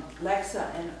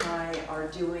Lexa and I are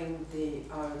doing the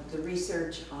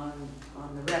research on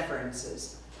the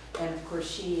references. And of course,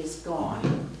 she is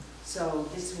gone. So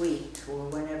this week, or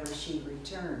whenever she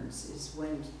returns, is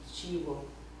when she will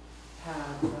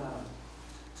have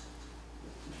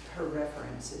her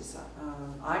references.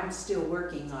 I'm still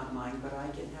working on mine, but I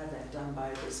can have that done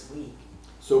by this week.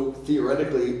 So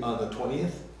theoretically, on the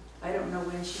 20th? I don't know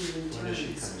when she returns. When is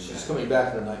she coming She's back? coming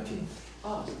back on the 19th.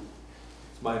 Oh,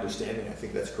 It's my understanding, I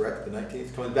think that's correct, the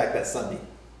 19th, coming back that Sunday.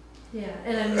 Yeah,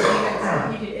 and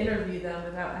I mean, you could interview them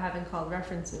without having called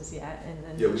references yet,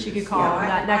 and Yeah, then we she could- could call them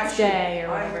that next day or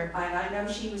whatever. I know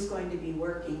she was going to be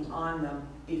working on them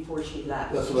before she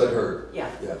left. That's what I'd heard. Yeah,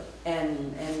 Yeah.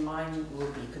 and mine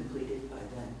will be completed by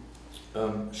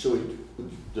then. Shall we,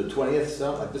 the 20th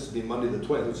sound like this would be Monday the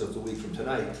 20th, which is a week from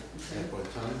tonight, At what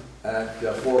time?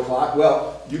 at 4 o'clock?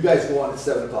 Well, you guys go on at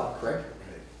 7 o'clock, correct?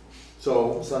 Right.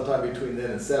 So sometime between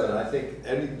then and 7, I think,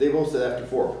 and they both said after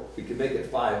 4. We could make it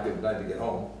 5, give them time to get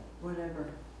home. Whatever.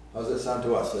 How's that sound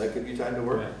to us? So that could be time to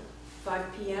work? 5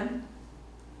 p.m.?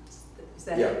 Is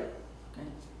that Yeah. it? Okay.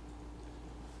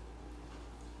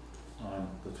 On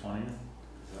the 20th?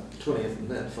 20th and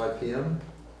then 5 p.m.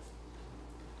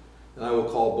 And I will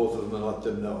call both of them and let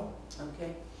them know.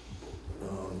 Okay.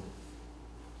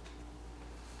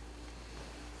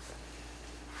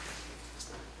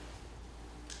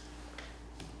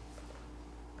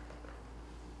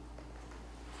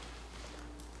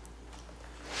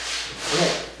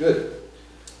 Okay, good.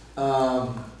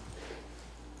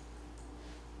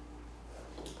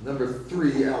 Number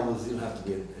 3, Al, doesn't have to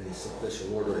be in any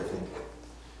special order, I think.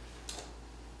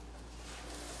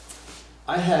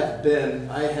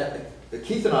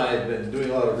 Keith and I have been doing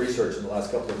a lot of research in the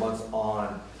last couple of months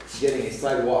on getting a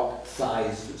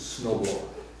sidewalk-sized snow blower.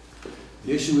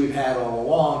 The issue we've had all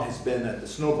along has been that the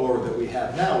snow blower that we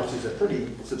have now, which is a pretty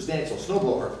substantial snow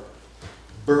blower,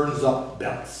 burns up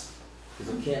belts,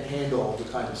 because it can't handle the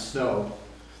kind of snow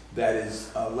that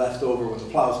is left over when the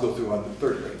plows go through on the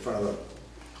 30 right in front of the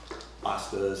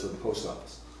Astas or the post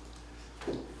office.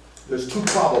 There's two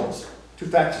factors to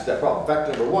that problem.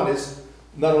 Factor number 1 is,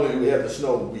 not only do we have the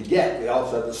snow we get, we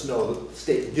also have the snow the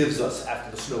state gives us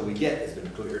after the snow we get has been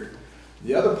cleared.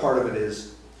 The other part of it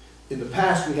is, in the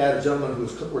past we had a gentleman who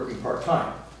was working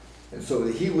part-time, and so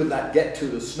he would not get to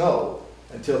the snow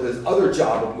until his other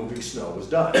job of moving snow was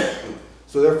done.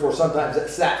 So therefore, sometimes it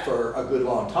sat for a good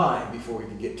long time before we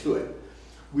could get to it.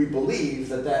 We believe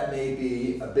that that may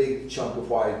be a big chunk of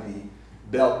why the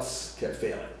belts kept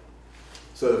failing.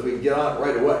 So if we can get on it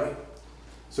right away.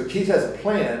 So Keith has a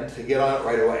plan to get on it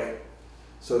right away,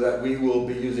 so that we will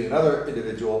be using another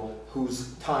individual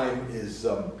whose time is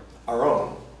our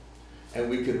own, and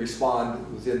we can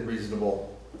respond within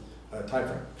reasonable time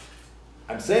frame.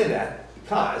 I'm saying that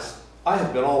because I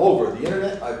have been all over the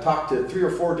internet. I've talked to 3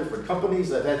 or 4 different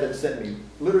companies. I've had them send me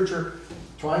literature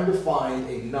trying to find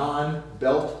a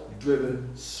non-belt driven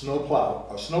snowplow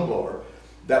or snowblower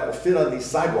that will fit on these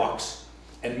sidewalks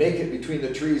and make it between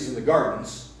the trees and the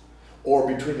gardens, or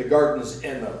between the gardens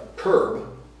and the curb.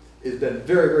 Has been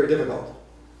very, very difficult.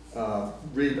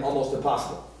 Really almost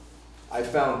impossible. I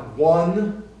found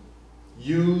one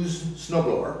used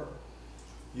snowblower,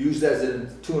 used as in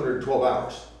 212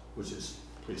 hours, which is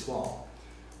pretty small.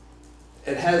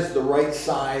 It has the right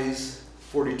size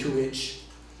 42-inch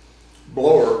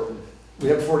blower. We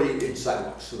have 48-inch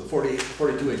sidewalks, so the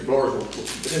 42-inch blowers will keep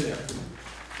it in there.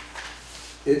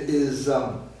 It is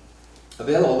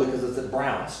available because it's at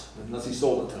Brown's, unless he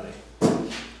sold it tonight.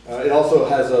 It also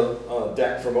has a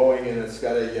deck for mowing, and it's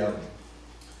got a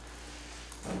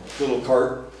little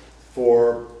cart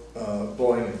for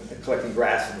blowing and collecting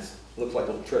grass, and it looks like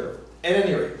a little trailer. At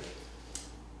any rate,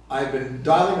 I've been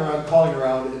dialing around, calling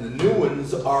around, and the new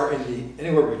ones are in the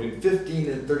anywhere between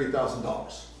 $15,000 and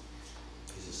 $30,000.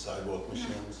 These are sidewalk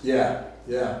machines? Yeah,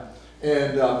 yeah.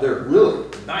 And they're really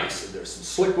nice. And there's some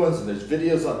slick ones, and there's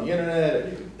videos on the internet,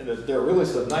 and there are really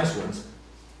some nice ones.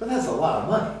 But that's a lot of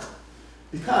money,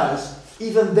 because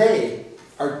even they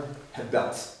have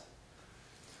belts.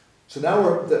 So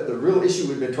now the real issue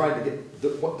we've been trying to get,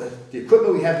 the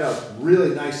equipment we have now is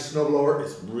really nice snowblower.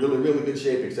 It's really, really good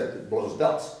shape, except it blows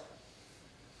belts.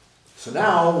 So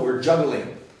now we're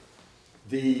juggling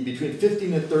between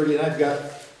 15 and 30, and I've got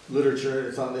literature,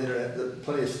 it's on the internet,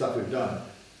 plenty of stuff we've done.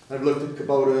 I've looked at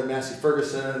Kubota and Massey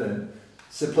Ferguson and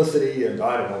Simplicity, and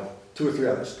I don't know, 2 or 3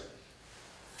 others.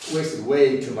 Wasted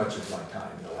way too much of my time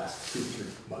in the last 2 or 3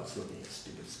 months looking at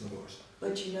stupid snowblowers.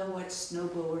 But you know what snow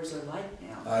blowers are like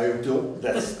now. I don't,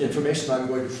 that's information I'm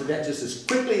going to forget just as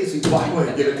quickly as you find when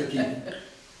I give it to Keith.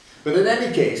 But in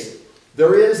any case,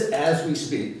 there is, as we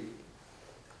speak,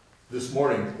 this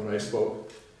morning when I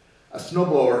spoke, a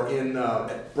snowblower in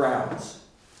at Brown's.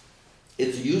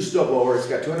 It's a used snowblower, it's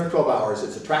got 212 hours,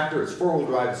 it's a tractor, it's 4-wheel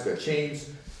drive, it's got chains,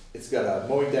 it's got a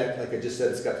mowing deck, like I just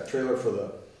said, it's got the trailer for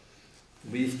the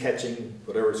leaf catching,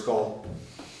 whatever it's called.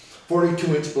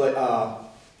 42-inch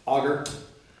auger.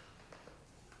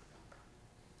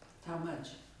 How much?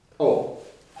 Oh,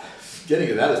 getting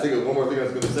to that, I was thinking of one more thing I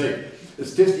was going to say.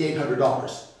 It's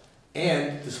 $5,800.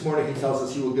 And this morning he tells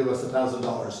us he will give us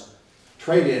 $1,000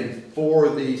 trade-in for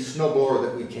the snowblower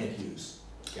that we can't use.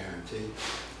 Guaranteed.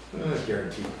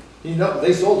 Guaranteed. You know,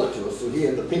 they sold it to us, so he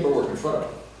had the paperwork in front of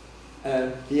him.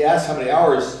 And he asked how many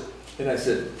hours, and I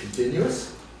said,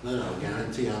 continuous? No,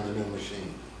 guarantee on the new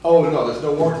machine. Oh, no, there's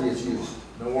no warranty, it's used.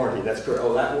 No warranty, that's correct.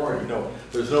 Oh, that warranty, no.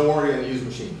 There's no warranty on the used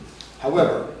machine.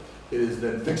 However, it has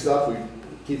been fixed up.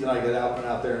 Keith and I went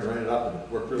out there and ran it up, and it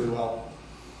worked really well.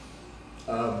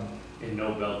 And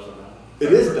no belts on that?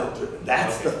 It is belt driven.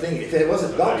 That's Okay. the thing. If it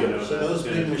wasn't belt driven. So those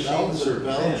big machines are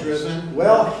belt driven?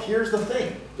 Well, here's the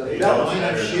thing. The They belt, don't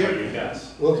have matter shear- what you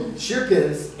guess. well, shear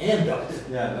pins and belt.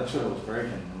 Yeah, that's what was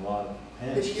breaking, a lot of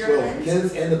The pins. shear Well, pins?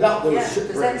 pins and the belt. There Yeah, was shear,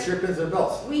 'cause right, that's- shear pins and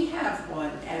belts. We have one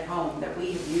at home that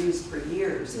we have used for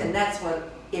years, and that's what,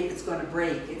 if it's gonna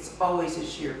break, it's always a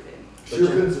shear pin. Shear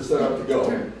pins are set up to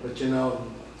go. But you know,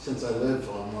 since I live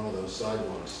on one of those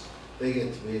sidewalks, they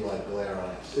get to be like glare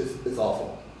eyes. It's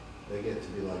awful. They get to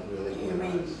be like really You glare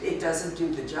mean, eyes. it doesn't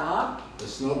do the job? The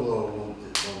snow blower won't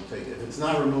take it. If it's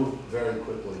not removed very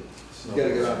quickly, You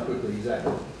gotta get on quickly,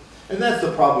 exactly. And that's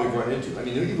the problem we've run into. I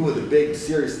mean, even with a big,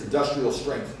 serious industrial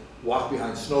strength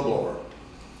walk-behind snowblower,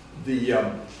 the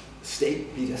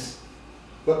state beat us.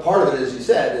 But part of it, as you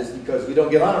said, is because we don't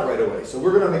get on it right away. So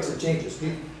we're gonna make some changes.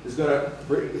 Pete is gonna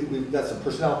bring, we've got some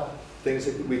personnel things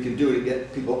that we can do to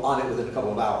get people on it within a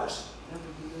couple of hours. That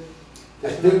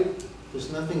would be good. I think, There's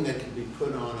nothing that can be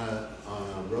put on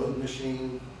a road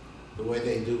machine, the way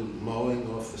they do mowing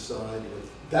off the side with,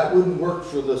 that wouldn't work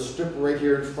for the strip right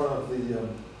here in front of the,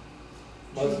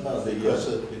 because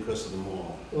of the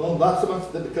mall. well, not so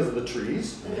much because of the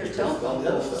trees. And there's because of all telephone the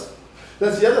other poles. stuff.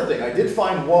 That's the other thing. I did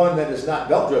find one that is not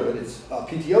belt driven, it's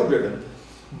PTO driven,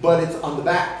 but it's on the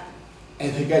back.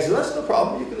 And the guy said, that's no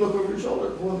problem, you can look over your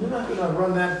shoulder. Well, you're not gonna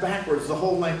run that backwards the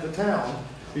whole length of town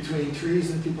between trees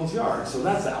and people's yards, so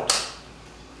that's out.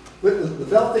 But the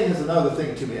belt thing is another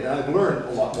thing to me, and I've learned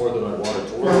a lot more than I wanted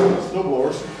to learn with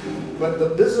snowblowers. But the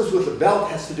business with the belt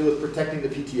has to do with protecting the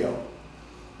PTO.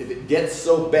 If it gets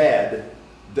so bad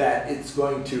that it's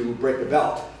going to break a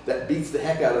belt, that beats the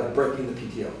heck out of breaking the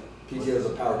PTO. PTO is a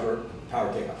power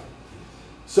takeoff.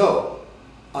 So,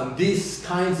 on these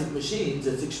kinds of machines,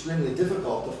 it's extremely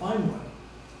difficult to find one.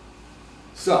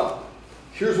 So,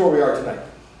 here's where we are tonight.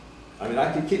 I mean,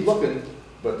 I could keep looking,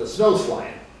 but the snow's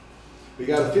flying. We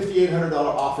got a $5,800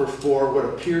 offer for what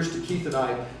appears to Keith and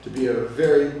I to be a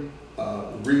very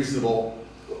reasonable,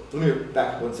 let me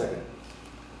back up 1 second.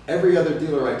 Every other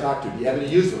dealer I talked to, do you have any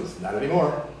used ones? Not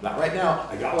anymore, not right now.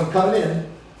 I got one coming in,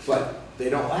 but they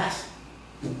don't last.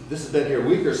 This has been here a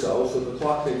week or so, so the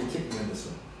clock may be ticking on this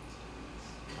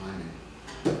one.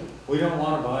 Timing. We don't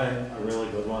wanna buy a really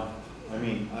good one. I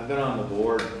mean, I've been on the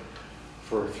board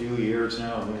for a few years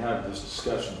now, and we have this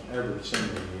discussion every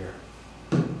single year.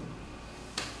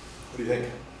 What do you think?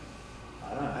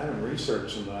 I haven't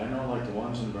researched them, but I know like the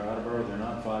ones in Brattleboro, they're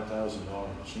not $5,000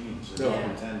 machines, they're No.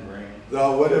 only 10 grand.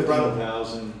 No, what if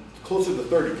 15,000. closer to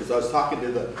 30, because I was talking to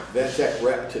the Ventec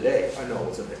rep today. I know it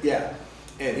was in there, yeah.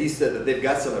 And he said that they've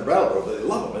got some in Brattleboro, but they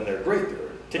love them, and they're great.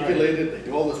 They're articulated, they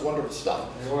do all this wonderful stuff.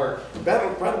 They work.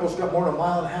 Brattleboro's got more than 1.5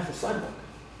 miles of sidewalk.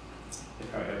 They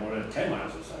probably have more than 10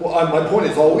 miles of sidewalk. Well, my point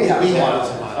is, all we have is We have miles.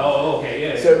 a mile. Oh, okay,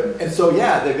 yeah. So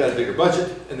yeah, they've got a bigger budget,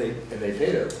 and they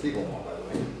pay their people more, by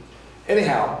the way.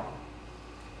 Anyhow,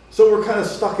 so we're kind of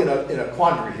stuck in a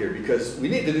quandary here, because we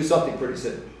need to do something pretty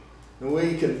soon. And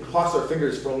we can cross our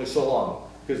fingers for only so long,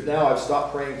 because now I've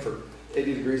stopped praying for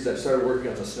 80 degrees, I've started working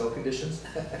on the snow conditions.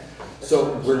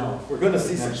 So we're gonna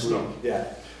see some Next snow, week. yeah.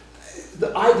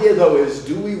 The idea though is,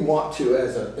 do we want to,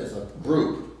 as a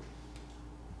group,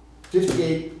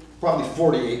 58, probably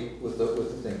 48 with the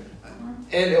thing.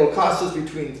 And it'll cost us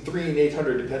between $300 and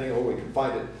 $800, depending on where we can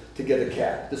find it, to get a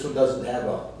cab. This one doesn't have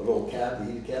a little cab, the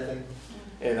heated cab thing,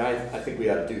 and I think we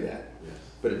ought to do that. Yes.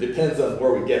 But it depends on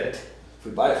where we get it. If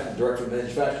we buy it from direct from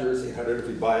manufacturers, $800. If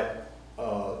we buy it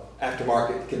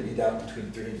aftermarket, it can be down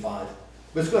between 3 and 5.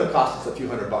 but it's gonna cost us a few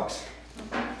 $100.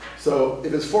 So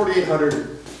if it's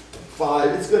 4,805,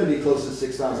 it's gonna be close to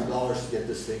 $6,000 to get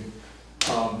this thing.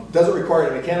 Doesn't require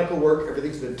any mechanical work,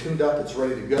 everything's been tuned up, it's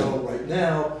ready to go right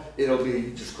now, it'll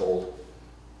be just gold.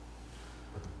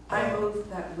 I move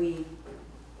that we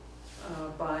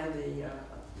buy the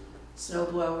snow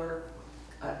blower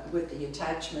with the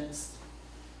attachments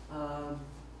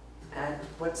at,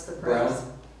 what's the price?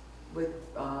 Brown?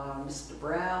 With Mr.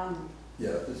 Brown, Yeah,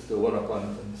 it's the one up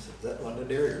on, is that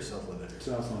London area or South London area?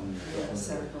 South London. yeah,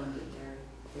 South London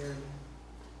area.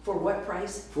 For what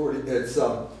price? 40, it's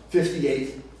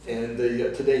 58, and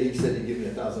today he said he'd give me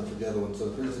 1,000 for the other one, so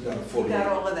the price is down to You 48. got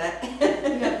all of that?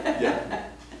 Yeah,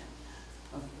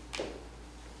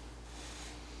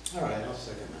 All right, I'll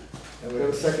second that. and we have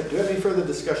a second, do we have any further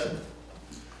discussion?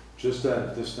 Just that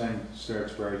if this thing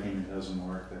starts breaking, it doesn't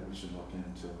work, that we should look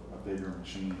into a bigger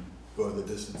machine. Go the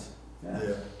distance. Yeah.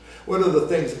 Yeah. One of the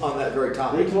things on that very They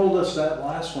topic. told us that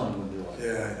last one would do it.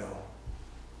 Yeah, I know.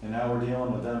 And now we're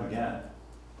dealing with them again.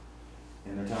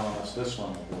 And they're telling us this one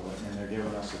will do it, and they're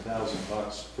giving us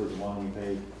 $1,000 for the one we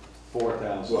paid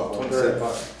 $4,000. Well, for. 27.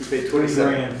 We paid 20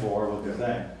 27. grand for with the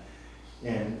Yeah. thing.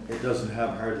 And it doesn't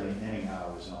have hardly any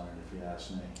hours on it, if you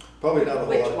ask me. Probably not a whole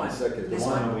Which lot in one? a second. The This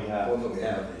one one? that we have. One that we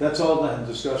have. That's all the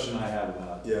discussion I have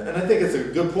about it. Yeah, and I think it's a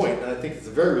good point, and I think it's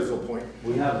a very reasonable point.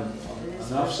 We have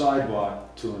enough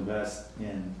sidewalk to invest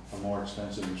in a more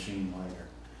expensive machine later.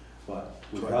 But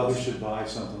we Try probably this. should buy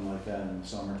something like that in the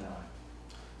summertime.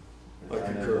 I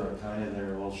concur. They're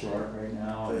a little short right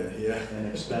now Yeah. and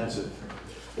expensive.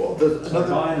 Well, there's It's like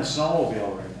another, buying a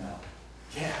snowmobile right now.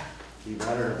 yeah, Be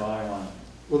better to buy one.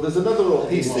 well, there's another little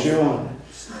piece that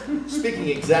June. speaking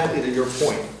exactly to your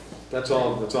point, That's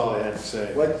all I had to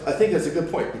say. like, I think that's a good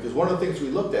point, because one of the things we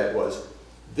looked at was,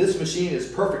 this machine is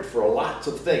perfect for lots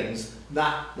of things,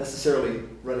 not necessarily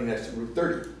running next to Route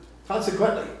 30.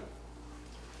 Consequently,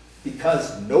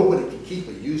 because nobody can keep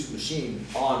a used machine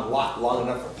on lot long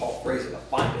enough for Paul Fraser to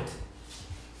find it,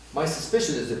 my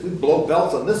suspicion is if we blow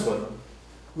belts on this one,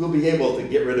 we'll be able to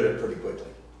get rid of it pretty quickly.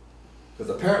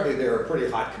 Because apparently they're a pretty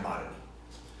hot commodity.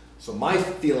 So my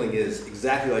feeling is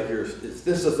exactly like yours, if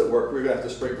this doesn't work, we're gonna have to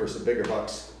spring for some bigger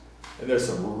bucks. And there's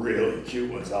some really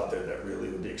cute ones out there that really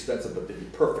would be expensive, but they'd be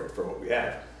perfect for what we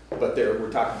have. But we're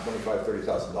talking $25,000,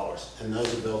 $30,000. And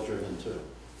those are belt driven too.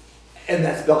 And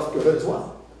that's belt driven as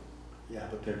well. Yeah,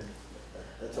 but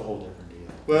that's a whole different deal.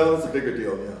 Well, it's a bigger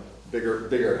deal, yeah. Bigger,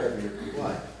 heavier.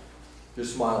 Why? You're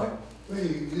smiling. Well,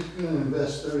 you're gonna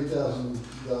invest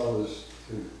 $30,000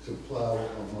 to plow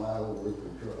a mile worth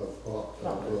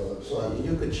of sidewalk.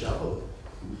 You could shovel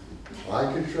it.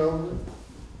 I could shovel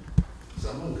it?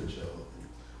 Someone could shovel it.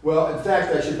 Well, in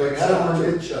fact, I should bring that up.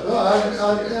 Someone could shovel No,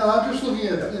 it. I'm just looking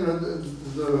at,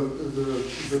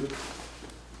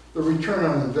 the return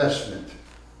on investment.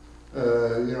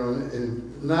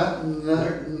 And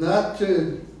not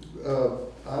to,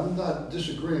 I'm not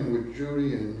disagreeing with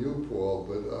Judy and you, Paul,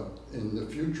 but in the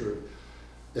future,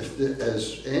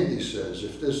 as Andy says,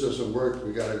 if this doesn't work,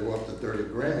 we gotta go up to 30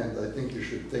 grand, I think you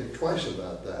should think twice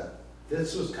about that.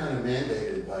 This was kind of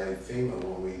mandated by FEMA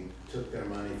when we took their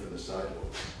money for the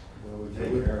sidewalks. Well, we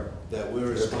take care of it. That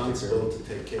we're responsible to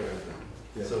take care of them.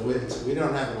 Yeah. So we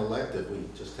don't have an elective, we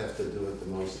just have to do it the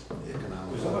most There's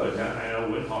economical. other, I know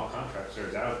Winhall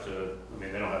contractors out to, I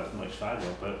mean, they don't have much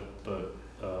sidewalk, but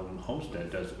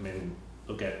Homestead does, I mean,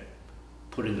 look at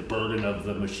putting the burden of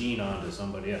the machine onto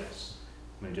somebody else.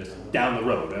 I mean, just down the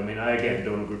road, I mean, I again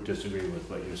don't disagree with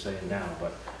what you're saying now,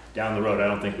 but down the road, I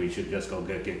don't think we should just go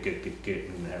get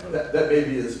and have a. That may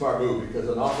be a smart move, because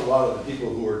an awful lot of the people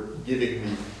who are giving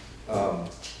me,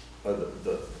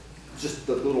 just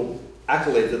the little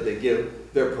accolades that they give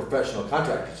their professional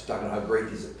contractors, talking about how great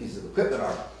these pieces of equipment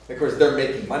are. Of course, they're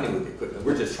making money with the equipment,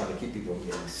 we're just trying to keep people from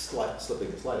getting slipping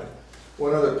and sliding.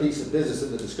 One other piece of business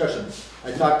in the discussion,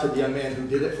 I talked to the young man who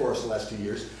did it for us the last 2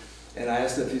 years, and I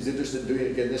asked him if he's interested in doing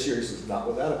it again this year. He says, not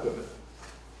without equipment.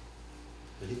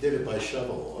 He did it by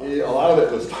shovel. A lot of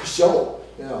it was by shovel,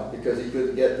 because he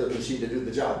couldn't get the machine to do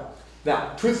the job.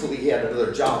 Now, truthfully, he had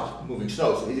another job moving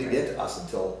snow, so he didn't get to us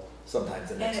until sometimes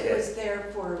the next And day. it was there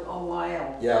for a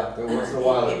while. Yeah, there once in a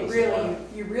while it It was a really, while.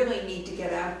 you really need to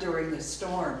get out during the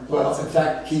storm. Well, in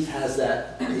fact, Keith has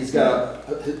that, he's got,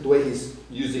 the way he's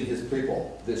using his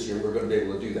pre-pole this year, we're gonna be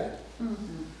able to do that. Mhm.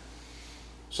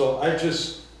 So I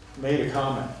just made a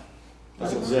comment.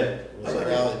 That was it. It was a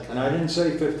valid And I didn't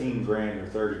say 15 grand or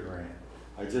 30 grand.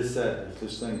 I just said if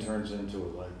this thing turns into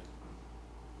like,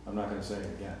 I'm not gonna say it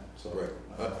again, so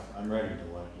Right. I'm ready to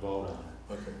vote on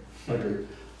it. Okay. I agree.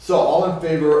 So all in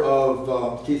favor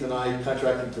of Keith and I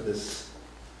contracting for this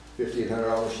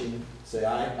 $5,800 machine, say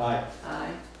aye. Aye.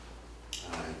 Aye.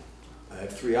 Aye. I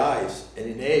have 3 ayes.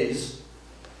 Any nays?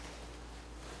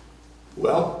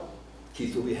 Well,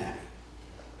 Keith will be happy.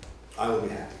 I will be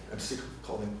happy. I'm sick of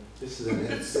calling. This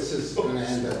is gonna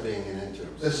end up being an interim.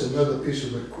 That's another piece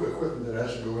of equipment that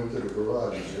has to go into the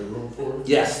garage. Is there room for it?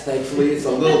 Yes, thankfully, it's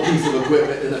a little piece of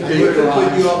equipment in a big Put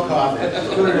garage. your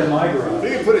comment. Put it in my garage. You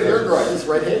can put it in your garage, it's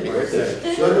right handy right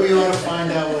there. But we ought to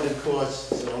find out what it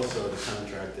costs also to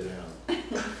contract it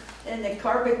out. And the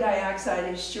carbon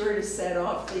dioxide is sure to set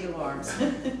off the alarms.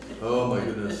 Oh my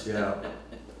goodness, yeah.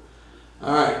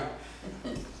 All right.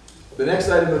 The next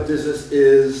item of business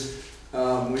is,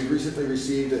 we've recently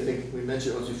received, I think we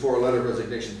mentioned once before, a letter of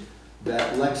resignation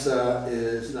that Lexa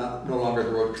is no longer the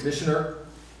road commissioner.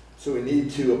 So we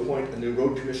need to appoint a new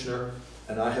road commissioner,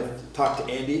 and I have talked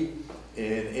to Andy,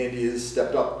 and Andy has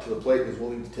stepped up to the plate and is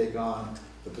willing to take on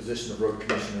the position of road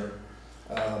commissioner.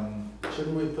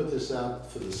 Shouldn't we put this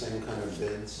out for the same kind of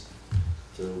bids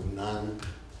to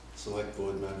non-select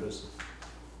board members?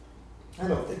 I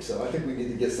don't think so. I think we need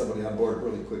to get somebody on board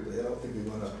really quickly. I don't think we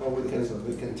want to. Well,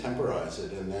 we can temporize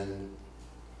it and then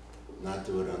not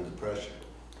do it under pressure.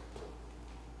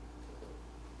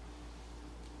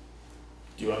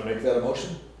 Do you want to make that a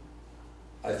motion?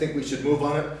 I think we should move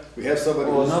on it. We have somebody.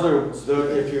 Well, who's- in other words,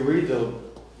 if you read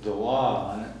the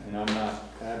law on it, and I'm not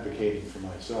advocating for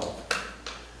myself,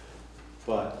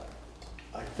 but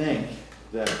I think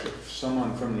that if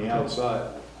someone from the outside,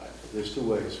 there's 2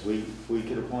 ways. We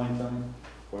could appoint them,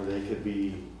 or they could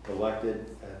be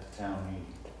elected at the town meeting.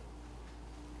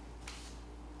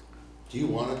 Do you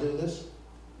want to do this?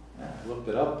 Yeah, I looked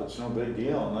it up, it's no big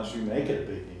deal unless you make it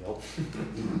a big deal.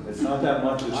 It's not that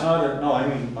much, it's not, no, I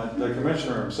mean, the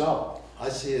commissioner himself. I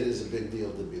see it as a big deal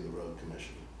to be the road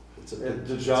commissioner. It's a big,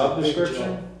 The it's job a big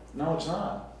description? job. No, it's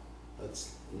not.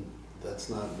 That's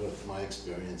not what my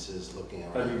experience is looking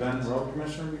around. Have you been road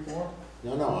commissioner before?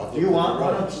 No, no. I've Do you looked want at the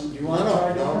one? roads. Do you want to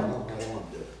try doing No, it? no, I don't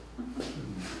want to do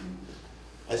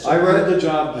it. I read the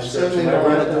job I certainly description, don't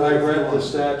wanna do it I if you read want the to.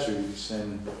 statutes,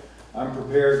 and I'm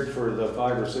prepared for the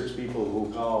 5 or 6 people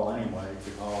who call anyway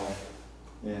to call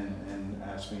in and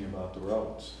ask me about the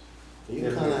roads. You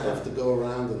kind of have to go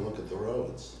around and look at the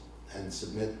roads and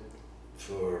submit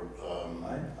for,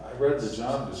 I read the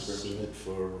job description. submit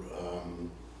for,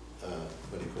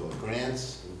 what do you call it,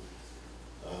 grants,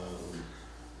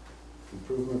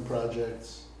 improvement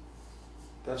projects.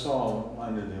 That's all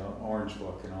under the Orange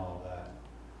Book and all of that.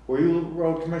 Were you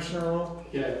road commissioner, Lou?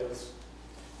 Yeah, it was.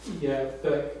 Yeah,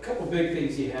 the couple big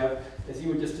things you have, as you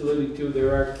were just alluding to,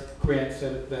 there are grants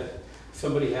that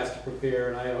somebody has to prepare,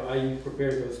 and I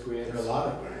prepare those grants. There are a lot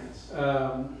of grants,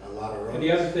 a lot of roads. And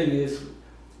the other thing is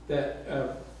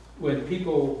that when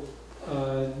people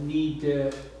need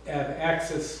to have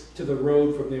access to the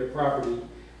road from their property,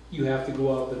 you have to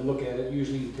go up and look at it.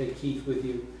 Usually you take Keith with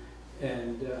you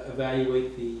and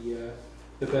evaluate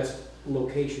the best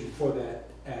location for that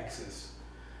access.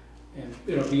 And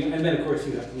and then of course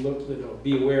you have to look,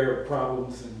 be aware of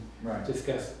problems and Right.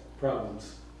 discuss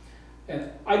problems. And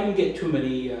I didn't get too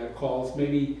many calls.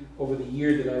 Maybe over the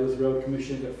year that I was road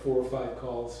commissioner, I got 4 or 5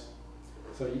 calls.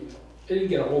 So I didn't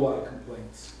get a whole lot of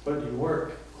complaints. But you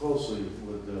work closely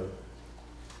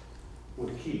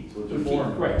with Keith, with the Keith,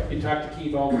 foreman. right, you talk to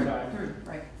Keith all the time,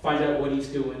 Right. find out what he's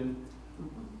doing.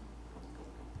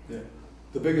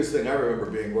 The biggest thing I remember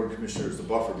being road commissioner is the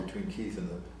buffer between Keith and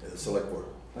the select board.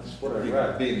 That's what I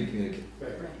read. Being the communicator.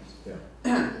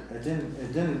 Right. It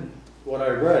didn't, what I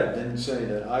read didn't say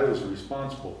that I was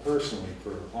responsible personally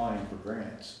for applying for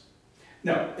grants.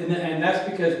 No, and that's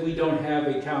because we don't have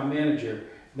a town manager,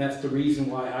 and that's the reason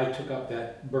why I took up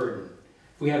that burden.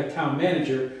 If we had a town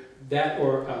manager,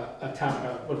 or a town,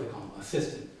 what do they call them,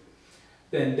 assistant,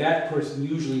 then that person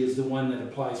usually is the one that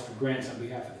applies for grants on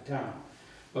behalf of the town.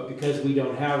 But because we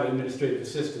don't have an administrative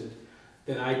assistant,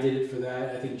 then I did it for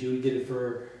that. I think Judy did it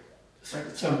for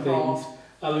some things.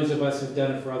 Others of us have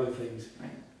done it for other things.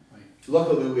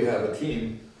 Luckily, we have a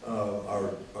team,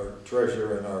 our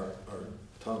treasurer and our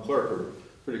town clerk are a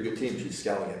pretty good team. She's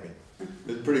scowling at me.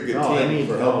 It's a pretty good No, I team need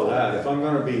for to know help. that. If I'm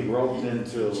gonna be roped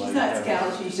into She's like, not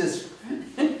scowling, she's just,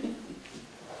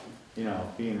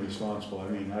 being responsible, I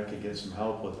mean, I could get some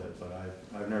help with it, but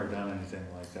I've never done anything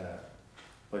like that.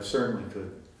 I certainly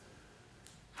could.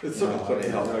 It's certainly plenty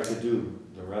of help. I could do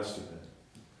the rest of it.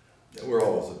 Yeah, we're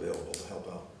always available to help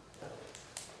out.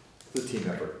 It's a team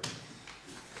effort.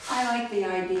 I like the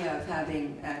idea of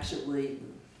having actually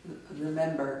the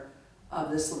member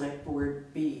of the select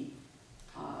board be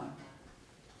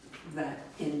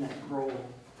in that role.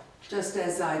 Just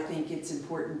as I think it's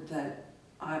important that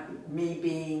me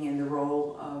being in the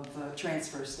role of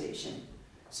transfer station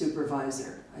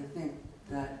supervisor, I think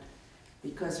that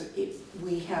because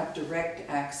we have direct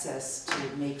access to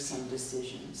make some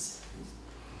decisions.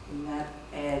 And that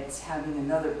adds, having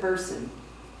another person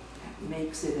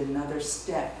makes it another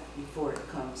step before it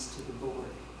comes to the board.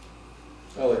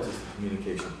 I like this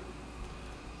communication.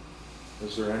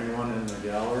 Is there anyone in the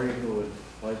gallery who would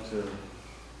like to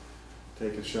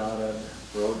take a shot at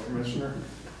road commissioner?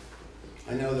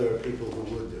 I know there are people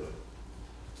who would do it,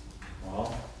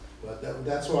 Well, but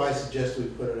that's why I suggest we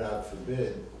put it out for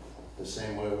bid, the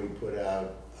same way we put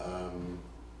out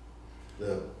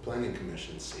the planning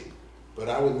commission seat. But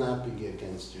I would not be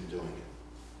against you doing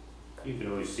it. You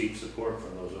can always seek support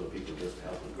from those other people just to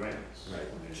help with grants. Right.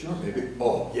 I mean, Sure, maybe.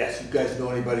 Oh, yes, you guys know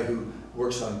anybody who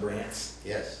works on grants?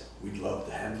 Yes. We'd love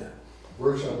to have them.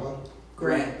 Works on what?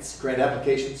 Grants. Grant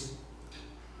applications?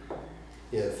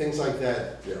 Yeah, things like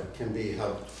that Yeah. can be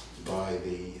helped by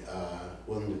the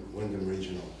Wyndham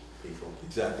Regional people.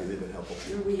 Exactly, they've been helpful.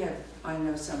 I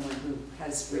know someone who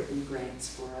has written grants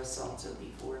for us also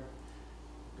before.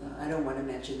 I don't want to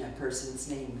mention that person's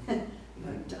name,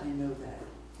 but I know that.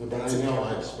 But I know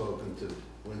I've spoken to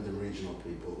Wyndham Regional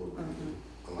people who can do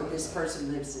a lot But of this that.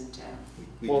 person lives in town.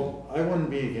 well, I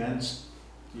wouldn't be against,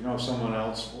 if someone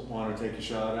else wanted to take a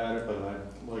shot at it, but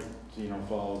I'd like to,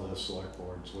 follow the select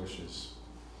board's wishes.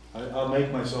 I'll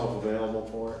make myself available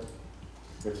for it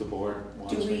if the board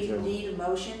wants Do me we to. need a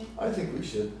motion? I think we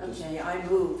should. Okay, I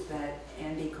move that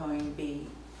Andy Coyne be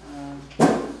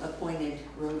appointed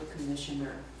road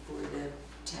commissioner for the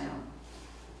town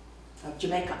of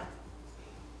Jamaica.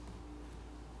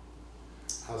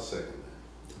 I'll second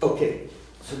that. Okay,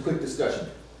 some quick discussion.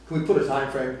 Can we put a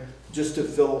time frame just to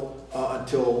fill,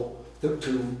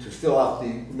 to fill out the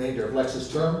remainder of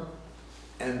Lex's term?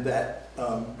 And that,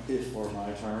 if, For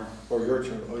my term? or your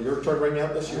term running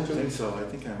out I this year don't too? think so. I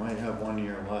think I might have 1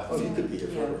 year left. Oh, you could be here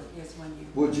Yeah, forever. yes, 1 year.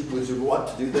 Would you want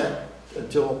to do that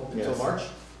until Yes. March?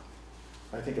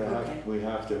 I think Okay. we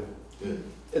have to. Good.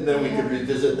 And then we could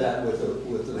revisit that with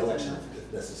an election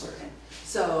if necessary. Okay,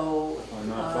 so. If I'm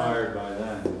not fired by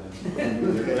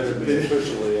then it better be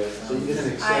officially. So you can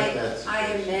accept that. I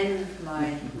amend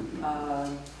my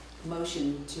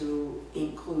motion to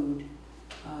include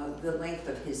the length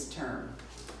of his term.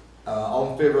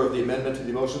 All in favor of the amendment to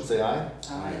the motion, say aye.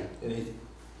 Aye. Any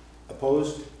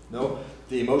opposed? No.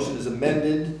 The motion is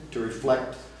amended to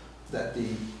reflect that the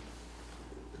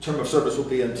term of service will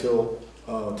be until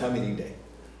town meeting day.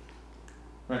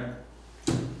 Right.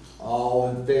 All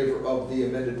in favor of the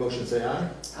amended motion, say aye.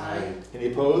 Aye.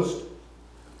 Any opposed?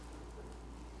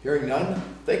 Hearing none?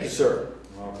 Thank you, sir.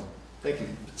 Welcome. Thank you,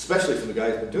 especially for the guy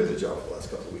who's been doing the job for the last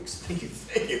couple of weeks. Thank you,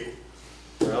 thank you.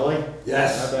 Really?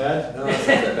 Yes. Not bad? No, it's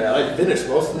not that bad. I finished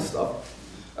most of the stuff.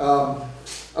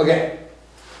 Okay.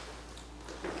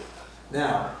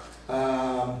 Now,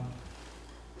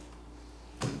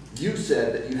 you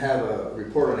said that you have a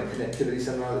report on a connectivity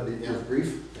seminar that was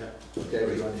brief? Yeah. Okay,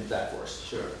 we want to hit that for us.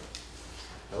 Sure.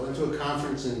 I went to a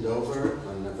conference in Dover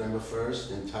on November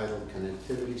 1st entitled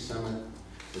Connectivity Summit,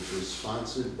 which was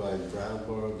sponsored by the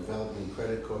Brattleboro Development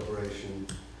Credit Corporation,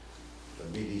 the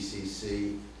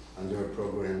BDCC, under a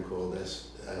program called SEVEDS,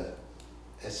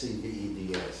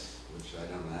 which I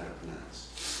don't know how to pronounce.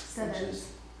 Which is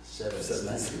SEVEDS,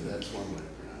 thank you, that's one way to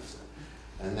pronounce it.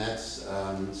 And that's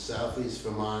Southeast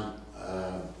Vermont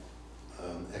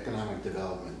Economic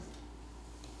Development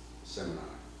Seminar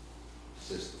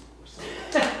System or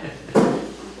something.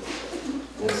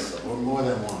 Or more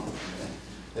than one.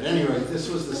 At any rate, this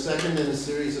was the second in a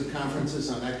series of conferences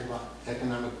on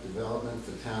economic development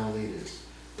for town leaders.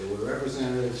 There were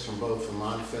representatives from both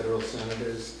Vermont federal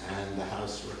senators and the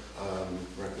House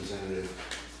representative.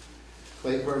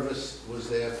 Clay Purvis was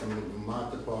there from the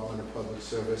Vermont Department of Public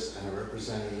Service, and a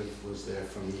representative was there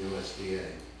from the USDA.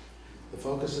 The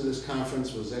focus of this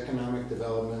conference was economic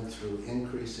development through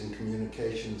increase in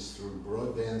communications through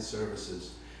broadband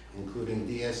services, including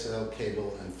DSL,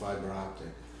 cable, and fiber optic.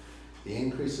 The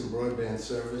increase in broadband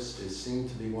service is seen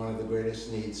to be one of the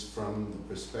greatest needs from the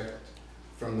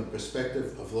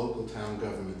perspective of local town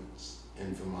governments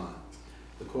in Vermont.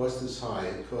 The cost is high.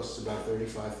 It costs about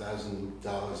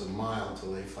 $35,000 a mile to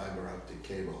lay fiber optic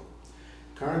cable.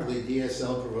 Currently,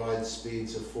 DSL provides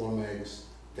speeds of 4 megs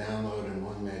download and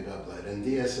 1 meg upload. And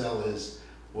DSL is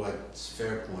what's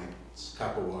Fairpoint, it's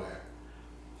copper wire.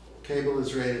 Cable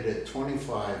is rated at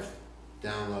 25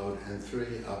 download and 3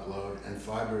 upload, and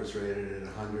fiber is rated at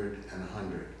 100 and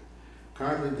 100.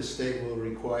 Currently, the state will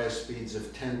require speeds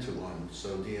of 10 to 1, so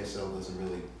DSL doesn't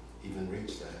really even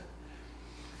reach that.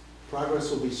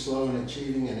 Progress will be slow in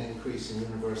achieving an increase in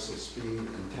universal speed,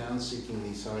 and towns seeking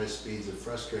these higher speeds are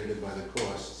frustrated by the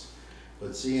costs,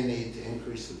 but see a need to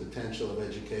increase the potential of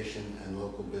education and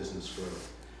local business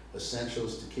growth,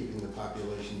 essentials to keeping the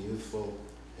population youthful,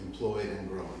 employed, and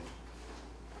growing.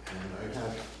 And I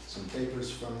have some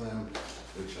papers from them,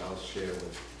 which I'll share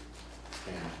with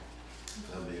Pam.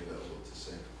 They'll be available to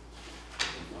see. You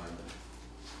can find them.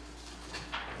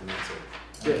 And that's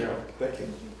it. Yeah, thank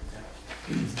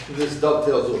you. This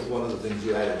dovetails with one of the things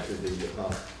you added to the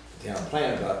town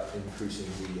plan about increasing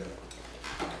the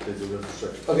digital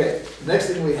infrastructure. Okay, next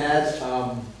thing we had,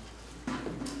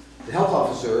 the health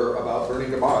officer about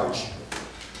burning garbage.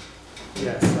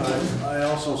 Yes, I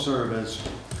also serve as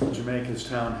Jamaica's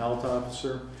town health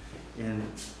officer, and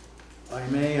I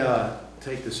may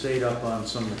take the state up on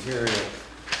some material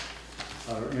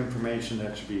or information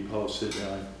that should be posted.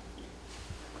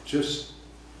 Just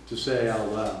to say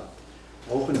out loud,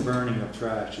 open burning of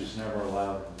trash is never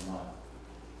allowed in Vermont,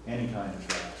 any kind of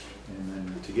trash. And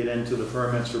then to get into the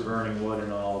permits for burning wood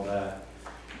and all of that,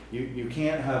 you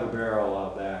can't have a barrel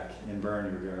out back and burn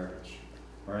your garbage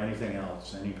or anything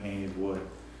else, any painted wood.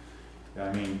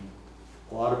 I mean,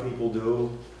 a lot of people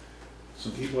do.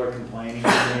 Some people are complaining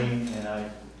to me, and I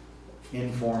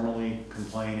informally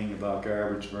complaining about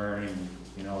garbage burning,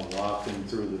 you know, walking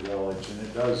through the village, and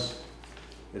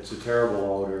it's a terrible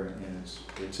odor, and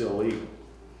it's illegal.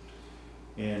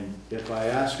 And if I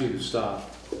ask you to stop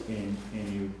and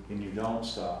you don't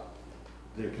stop,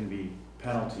 there can be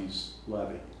penalties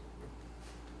levied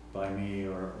by me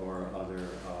or other.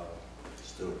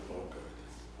 Stuart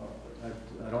Falkard.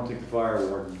 I don't think the fire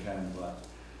warden can, but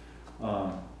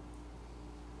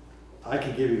I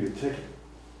could give you a ticket.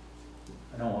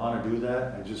 I don't want to do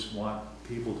that. I just want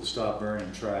people to stop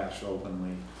burning trash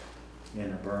openly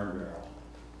in a burn barrel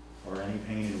or any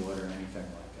painted wood or anything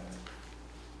like that.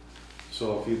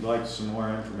 So if you'd like some more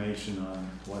information on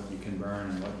what you can burn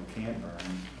and what you can't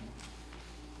burn,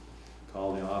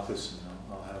 call the office and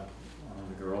I'll have one of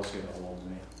the girls get a hold of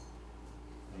me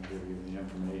and give you the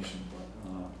information.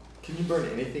 But Can you burn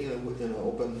anything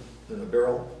in a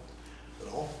barrel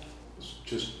at all? it's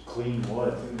just clean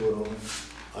wood. Clean wood only?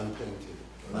 Unpainted.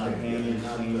 Unpainted,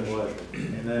 clean wood.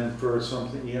 And then for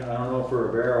something, I don't know for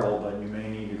a barrel, but you may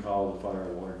need to call the fire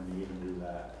warden to even do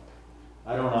that.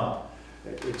 I don't know.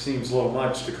 It seems a little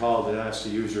much to call to ask to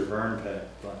use your burn pit,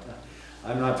 but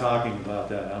I'm not talking about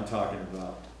that. I'm talking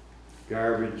about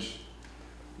garbage,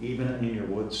 even in your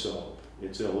wood stove.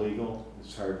 It's illegal.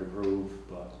 It's hard to prove,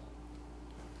 but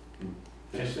And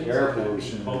it's things air like that be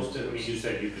pollution. posted, I mean, you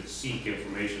said you could seek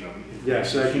information on.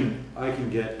 Yes, I can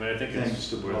get But I think things it's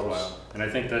to worthwhile. post. And I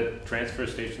think that transfer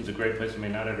station's a great place. I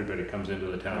mean, not everybody comes into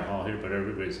the town hall here, but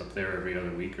everybody's up there every other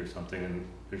week or something, and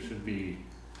there should be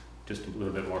just a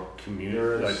little bit more There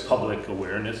community, is- like public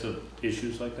awareness of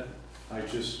issues like that.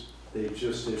 They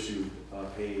just issued a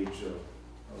page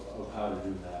of how to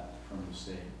do that from the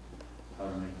state, how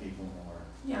to make people more.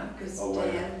 Yeah, because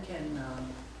Aware. Dan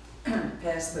can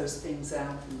pass those things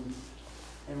out,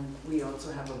 and we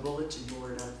also have a bulletin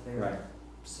board up there. Right.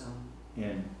 So,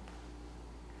 And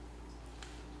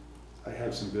I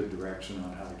have some good direction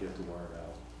on how to get the word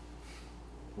out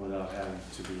without having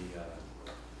to be,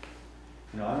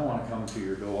 I don't want to come to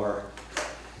your door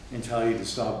and tell you to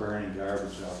stop burning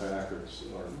garbage out back or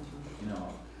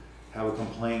have a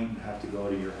complaint and have to go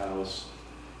to your house.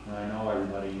 And I know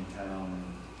everybody in town,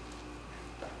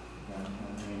 and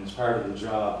I mean, it's part of the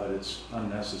job, but it's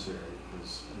unnecessary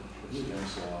because it's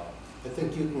against the law. I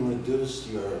think you can reduce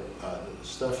your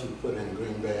stuff you put in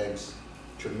green bags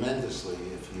tremendously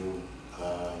if you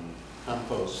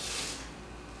compost.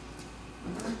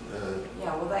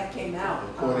 yeah, well, that came out.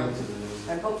 According to the new.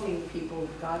 I'm hoping people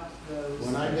got those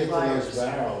When I get to flyers. those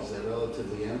barrels, they're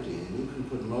relatively empty, and you can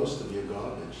put most of your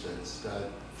garbage that's got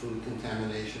food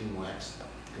contamination, wax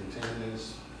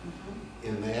containers Mhm.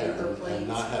 in there, Paper and plates,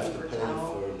 not have to paper pay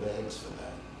towel. for bags for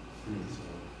that.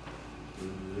 So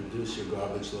you reduce your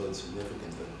garbage load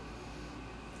significantly.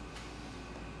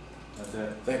 That's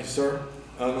it. Thank you, sir.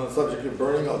 On the subject of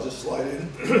burning, I'll just slide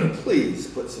in. Please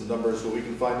put some numbers so we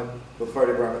can find them for the fire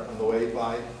department on the way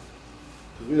by.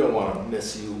 Because we don't want to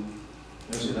miss you.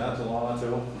 Isn't that the law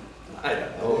too? I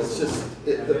don't know, it's just,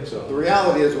 I think so. the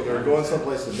reality is when we're going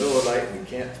someplace in the middle of the night and we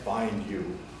can't find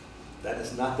you, that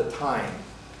is not the time.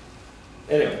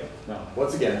 Anyway, No.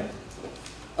 once again,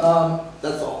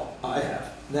 that's all I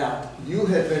have. Now, you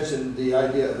had mentioned the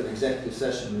idea of an executive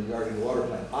session regarding the water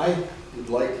plant. I would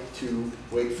like to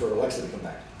wait for Alexa to come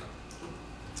back.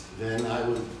 Then I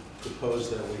would propose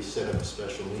that we set up a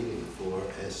special meeting for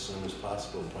as soon as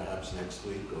possible, perhaps next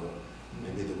week or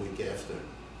maybe the week after,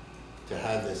 to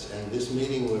have this. And this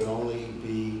meeting would only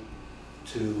be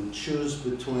to choose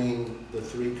between the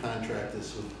three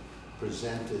contractors who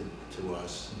presented to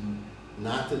us,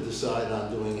 not to decide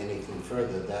on doing anything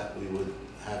further, that we would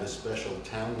have a special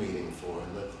town meeting for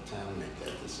and let the town make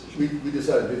that decision. We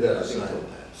decided to do that, I think, Decided so.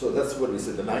 that. So that's what we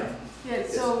said, the 9th. Yeah,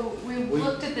 so we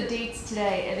looked at the dates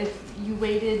today, and if you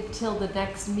waited till the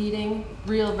next meeting,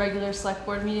 real regular select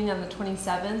board meeting on the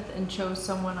 27th, and chose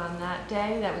someone on that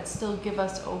day, that would still give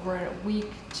us over a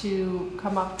week to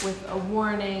come up with a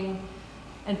warning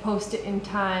and post it in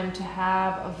time to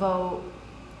have a vote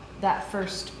that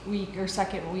first week or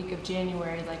second week of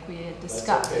January, like we had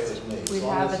discussed. That's okay with me. We'd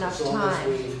have enough As long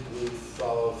time. as we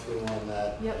follow through on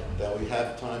that, Yep, that we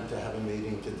have time to have a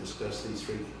meeting to discuss these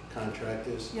 3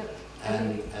 contractors. yep.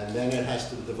 And then it has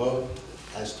to, the vote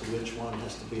as to which one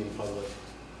has to be in public.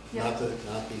 Yep.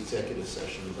 Not the executive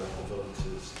session, but the vote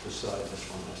to decide which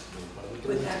one has to be in public.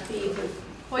 Would that be,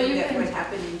 Well, you that can- would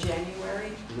happen in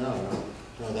January? No,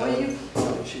 Well, that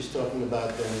would, she's talking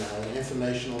about then an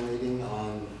informational meeting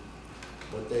on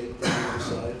what they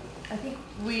decide. I think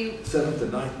we 7th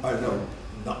and 9th,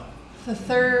 no. the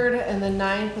 3rd and the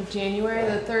 9th of January.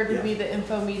 The 3rd would Yeah. be the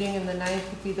info meeting and the 9th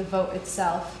would be the vote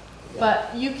itself. Yeah.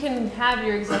 But you can have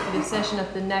your executive session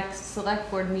at the next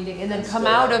select board meeting and then And come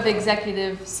still out have of time.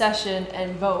 executive session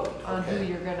and vote on who Okay.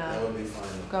 you're That gonna would be fine.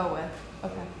 go with.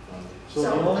 That Okay. would be fine. So the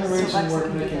So- only so reason Lexa we're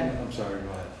can do picking, that. I'm sorry, go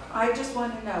ahead. I just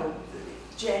want to know,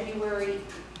 January,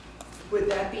 would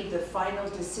that be the final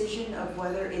decision of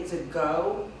whether it's a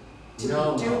go to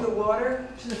No, do no. the water?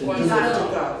 To Or do not the-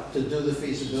 to go? To do the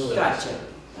feasibility. Gotcha. study.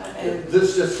 And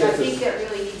This just I gets think us, that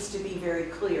really needs to be very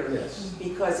clear. Yes.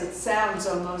 Because it sounds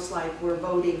almost like we're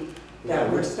voting Yeah,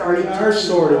 that we're starting We to. are do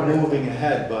sort of water. moving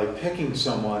ahead by picking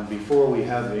someone before we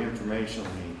have the informational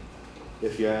meeting,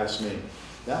 if you ask me.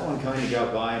 That one kind of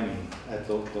got by me at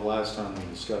the last time we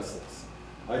discussed this.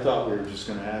 I thought we were just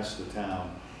gonna ask the town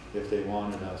if they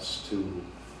wanted us to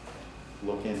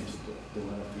look into doing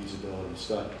a feasibility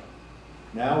study.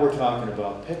 Now we're talking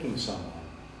about picking someone.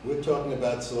 We're talking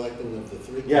about selecting of the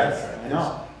 3 Yes, contractors. I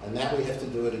know, And that we have to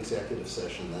do at executive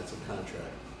session, that's a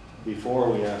contract. before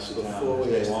we ask the town Before if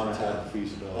we they ask the wanna have town. a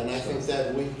feasibility And I think study.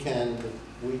 that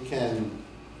we can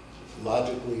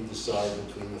logically decide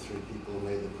between the 3 people who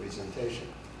made the presentation.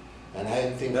 And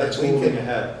I think that That's we moving can,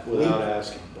 ahead without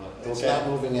asking, but it's okay. not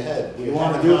moving ahead. If We you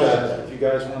wanna haven't do hired that, them. if you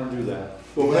guys wanna do that.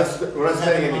 well, we're not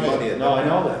spending any money. No, I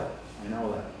know that, I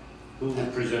know that. Who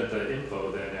would present the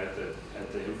info then at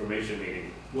the information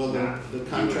meeting? Well, Not the you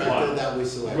would contractor want. that we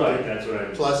selected. Right, that's what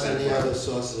I'm. Plus any that's other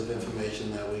sources of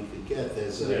information that we could get.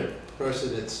 There's Yeah. a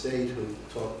person at state who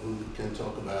can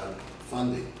talk about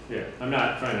funding. Yeah, I'm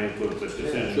not trying to influence this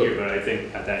decision sure. here, but I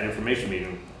think at that information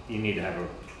meeting, you need to have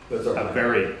That's our a plan.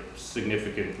 very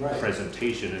significant Right.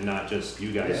 presentation and not just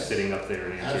you guys Yes. sitting up there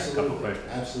and answering a couple Absolutely,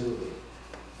 questions. absolutely.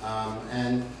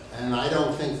 And I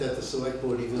don't think that the select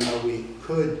board, even though we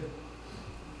could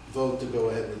vote to go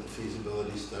ahead with the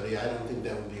feasibility study, I don't think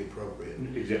that would be appropriate.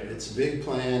 Exactly. It's a big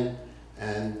plan,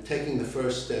 and taking the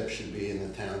first step should be in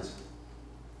the town's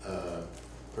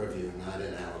purview, not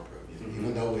in our purview. Mhm.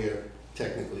 Even though we are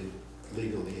technically,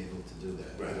 legally able to do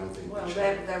that, I don't think Well, we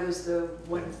should. that was the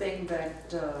one thing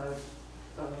that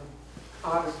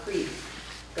Otter Creek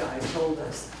guy told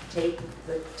us, take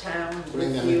the town Bring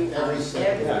with them you in every on step.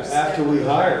 every Yeah, step after of we the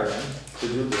hire way. him to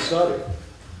do the study,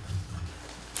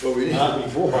 Well, we need, not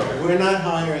before. We're not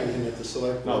hiring him at the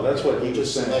select board. No, that's what he We're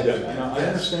was just saying. selecting I him. know, I Yes.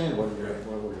 understand what we're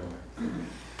doing.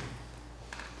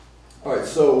 all right,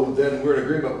 so then we're in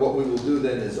agreement, what we will do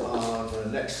then is on the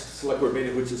next select board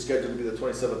meeting, which is scheduled to be the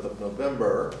 27th of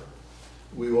November,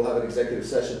 we will have an executive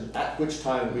session, at which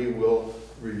time we will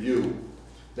review.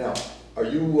 Now, are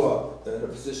you in a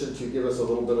position to give us a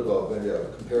little bit of maybe a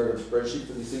comparative spreadsheet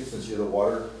for these things, since you're the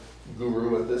water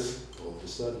guru at this? All of a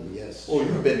sudden, yes. Oh,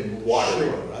 you've been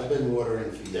watering. Sure, I've been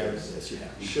watering for years. Yes, you have.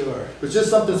 Sure. But just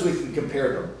something so we can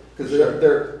compare them, because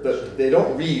they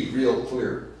don't read real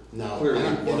clear. No, Clearly,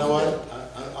 and you know what,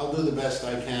 one I'll do the best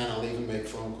I can, I'll even make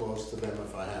phone calls to them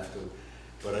if I have to,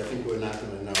 but I think we're not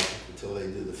gonna know until they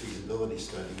do the feasibility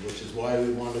study, which is why we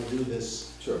wanna do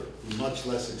this Sure. much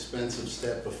less expensive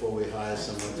step before we hire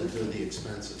someone to do the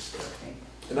expensive step.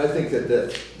 And I think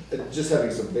that just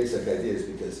having some basic ideas,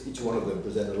 because each one of them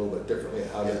presented a little bit differently,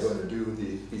 how they're Yes. going to do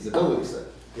the feasibility study.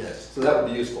 Yes. So that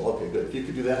would be useful. Okay, good. If you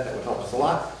could do that, that would help us a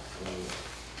lot.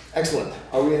 Excellent.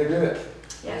 Are we in agreement?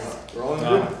 Yes. We're all in No.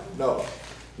 agreement? No.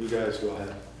 You guys go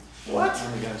ahead. What?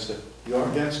 I'm against it. You're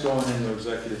against going into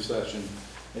executive session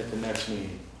at the next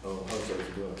meeting. Oh, how's that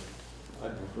to do it?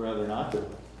 I'd rather not do it.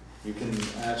 You can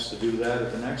ask to do that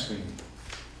at the next meeting.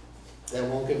 That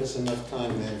won't give us enough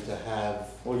time then to have,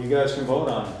 Well, you guys can vote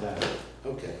on it then.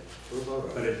 Okay, we'll vote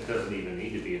on But it. it doesn't even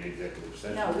need to be an executive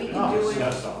session. No, we can can do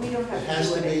discuss it, all. we don't It have has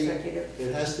to do to an be- executive.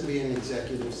 It has to be an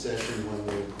executive session when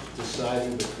we're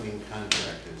deciding between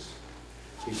contractors.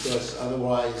 Because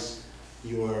otherwise,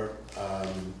 you're,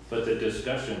 But the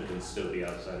discussion can still be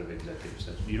outside of executive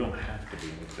session. You don't have to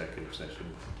be in executive session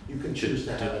you can choose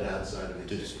to have it outside of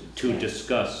to, executive. to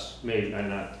discuss, maybe, I'm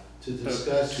not, To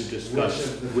discuss to discuss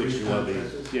which three one of these,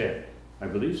 contractors? yeah, I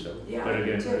believe so. Yeah, But I do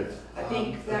again, too. it's, I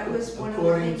think that was one of the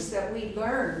according- things that we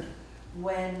learned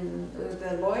when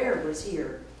the lawyer was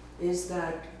here, is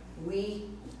that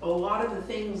a lot of the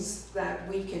things that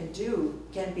we can do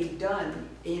can be done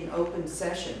in open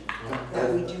session,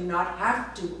 that we do not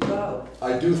have to go.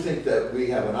 I do think that we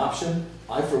have an option.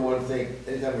 I, for one, think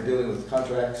anytime we're dealing with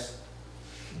contracts,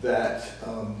 that,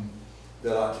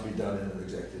 that ought to be done in an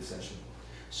executive session.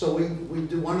 So we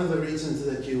do, one of the reasons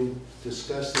that you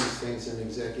discuss these things in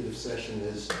executive session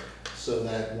is so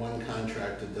that one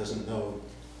contractor doesn't know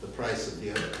the price of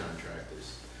the other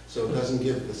contractors. So it doesn't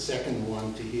give the second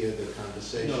one to hear the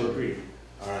conversation. no, agreed.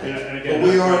 All right. And again, But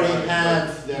we not trying already to-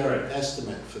 have their Right.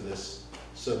 estimate for this,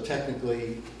 so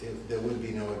technically, there would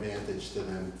be no advantage to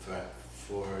them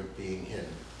for being hidden.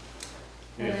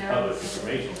 And it's public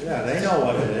information. Yeah, they know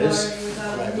what it is.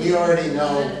 Right, we already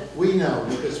know, we know,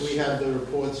 because we have the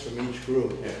reports from each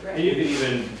group. Yeah. And you can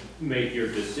even make your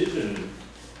decision,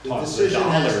 The talk the decision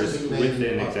has to dollars be made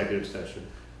within public. executive session.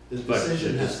 The But the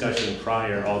decision has to be- discussion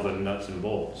prior, all the nuts and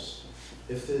bolts.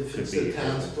 If could it's be- the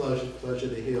town's pleasure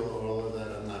to heal all of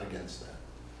that, I'm not against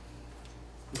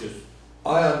that. Just,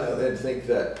 I, on the other hand, think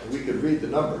that we could read the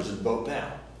numbers and vote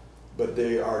now, but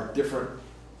they are different,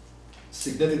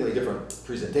 significantly different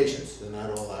presentations. They're not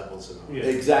all apples and Yeah.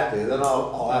 oranges. Exactly, then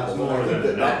I'll have It's them, more I think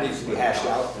than that enough. needs to be hashed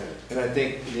out. Yeah. And I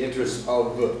think in the interest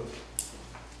of,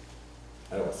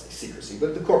 I don't want to say secrecy,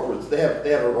 but the corporates, they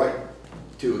have a right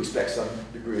to expect some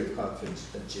degree of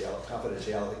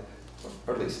confidentiality,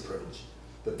 or at least privilege.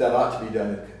 But that ought to be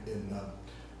done in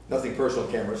nothing personal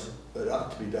cameras, but it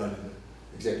ought to be done in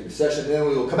executive session. Then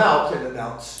we will come out and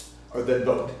announce, or then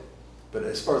vote. But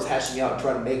as far as hashing out and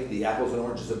trying to make the apples and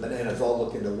oranges and bananas all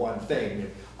look into one thing,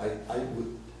 I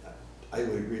would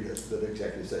agree that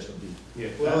executive session would be. yeah,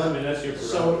 Well, I mean, that's your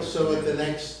So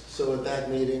prerogative. so at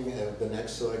that meeting, the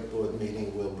next select board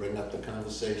meeting, we'll bring up the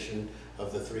conversation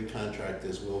of the three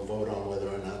contractors. We'll vote on whether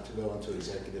or not to go into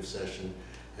executive session.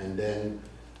 And then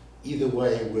either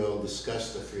way, we'll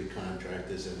discuss the three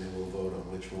contractors and then we'll vote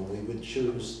on which one we would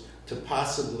choose to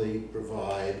possibly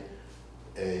provide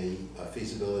a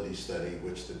feasibility study,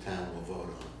 which the town will vote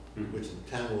on. Mhm. Which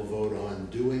the town will vote on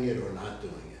doing it or not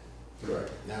doing it.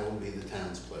 Correct. That will be the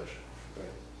town's pleasure.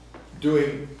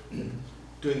 Doing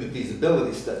the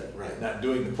feasibility study, Right. not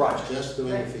doing the project. Just doing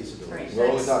the Right. feasibility. Right. We're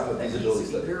only talking about That needs feasibility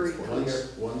to be study. very One, clear.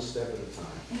 one step at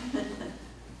a time.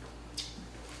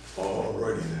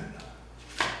 Alrighty then.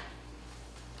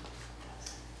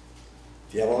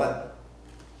 Do you have all that?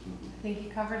 I think you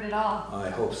covered it all. I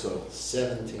hope so.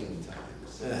 17 times.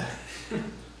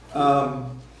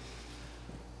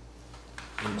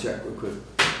 Let me check real quick,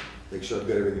 make sure I've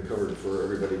got everything covered for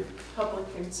everybody.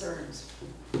 Public concerns.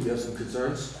 You have some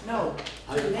concerns? No,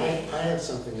 I have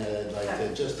something that I'd like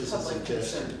to, just as a public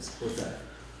suggestion. concerns. What's that?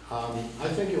 I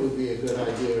think it would be a good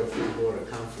idea if we bought a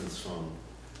conference phone,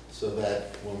 so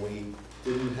that when we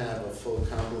didn't have a full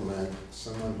complement,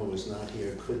 someone who was not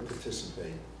here could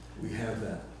participate. We have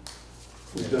that.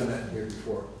 We've done that here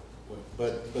before.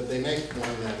 But they make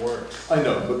one that works. I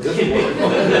know, but this one.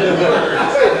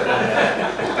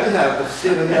 I have the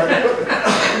state-of-the-art equipment.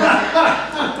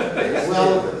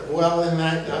 Well, in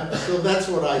that, so that's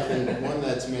what I think, one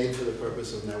that's made for the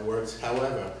purpose of networks.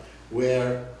 However,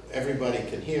 where everybody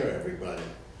can hear everybody,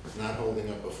 not holding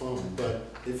up a phone. But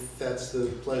if that's the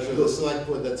pleasure of the select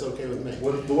board, that's okay with me.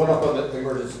 The one up on the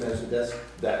emergency management desk,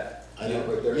 that, I don't,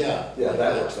 right there? yeah. Yeah,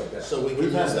 that works like that. So we can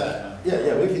We've had use that.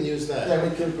 Yeah, We can use that. Yeah,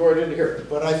 we can go right into here.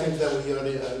 But I think that we ought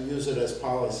to use it as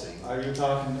policy. Are you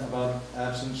talking about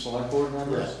absent select board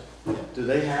members? Yeah. Do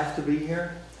they have to be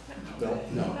here? No.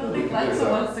 I No. don't think Lexa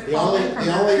wants to The call only, in from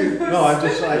the her. only, No,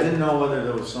 I didn't know whether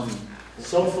there was some,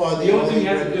 so far, The only thing you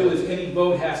have to do is any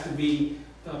vote has to be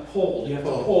polled. You have to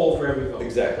poll for every vote.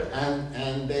 Exactly.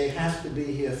 And they have to be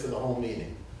here for the whole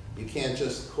meeting. You can't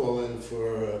just call in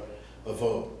for a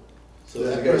vote. So Yeah,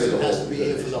 that you gotta do person the has whole to be here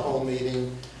for meeting. the whole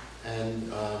meeting.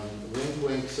 And wink,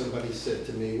 wink, somebody said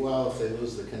to me, well, if they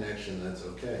lose the connection, that's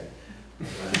okay.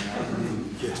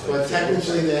 But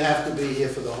technically, they have to be here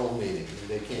for the whole meeting.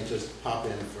 They can't just pop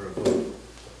in for a vote.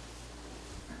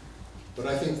 But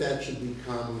I think that should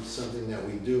become something that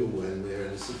we do when we're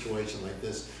in a situation like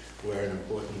this, where an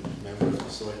important member of the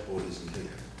select board isn't here.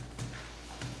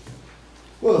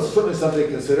 Well, it's certainly something to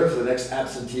consider for the next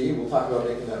absentee. We'll talk about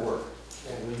making that work.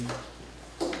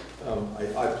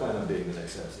 I plan on being the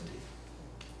next absentee.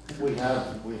 We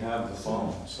have the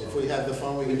phone, so. If we have the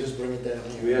phone, we can just bring it down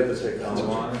here. We have the I'm technology.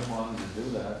 wanting to do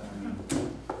that. I mean,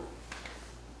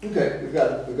 Okay, we've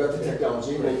got the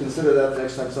technology. We'll consider that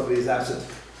next time somebody is absent.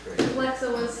 If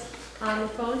Alexa was on the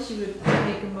phone, she would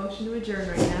make a motion to adjourn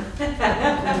right now.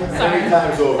 Many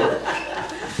times over.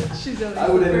 She's always I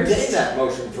would the entertain first. that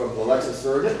motion from Alexa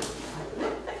Surrogate.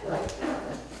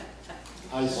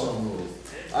 I so move.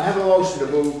 I have a motion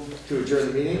to move to adjourn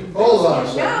the meeting. Hold on a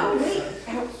second. No, wait.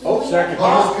 Oh, second.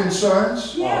 Public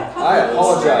concerns? Yeah. I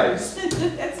apologize.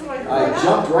 That's what I I brought up.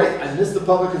 jumped right, I missed the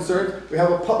public concern. We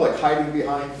have a public hiding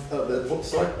behind the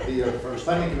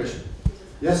planning commission.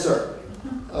 Yes, sir.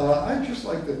 I'd just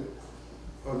like to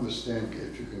understand,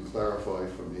 if you can clarify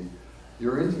for me,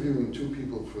 you're interviewing two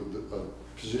people for the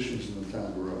positions in the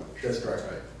town garage. That's correct.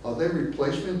 Are they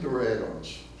replacement or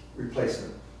add-ons?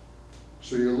 Replacement.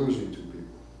 So you're losing two people?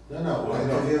 No, we're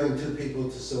interviewing two people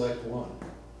to select one.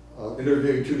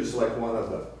 Interviewing two to select one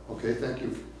of them. Okay, thank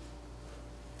you.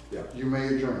 Yeah. You may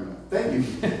adjourn now. Thank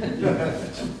you.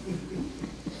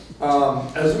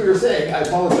 As we were saying, I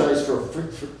apologize for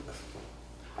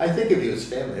I think of you as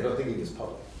family, I don't think of you as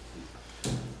public.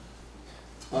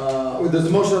 There's a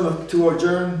motion to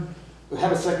adjourn. We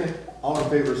have a second. All in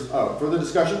favor, further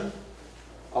discussion?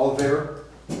 All in favor?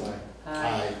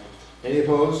 Aye. Any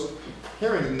opposed?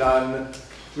 Hearing none.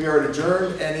 We are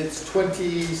adjourned and it's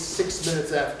 26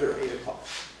 minutes after 8 o'clock.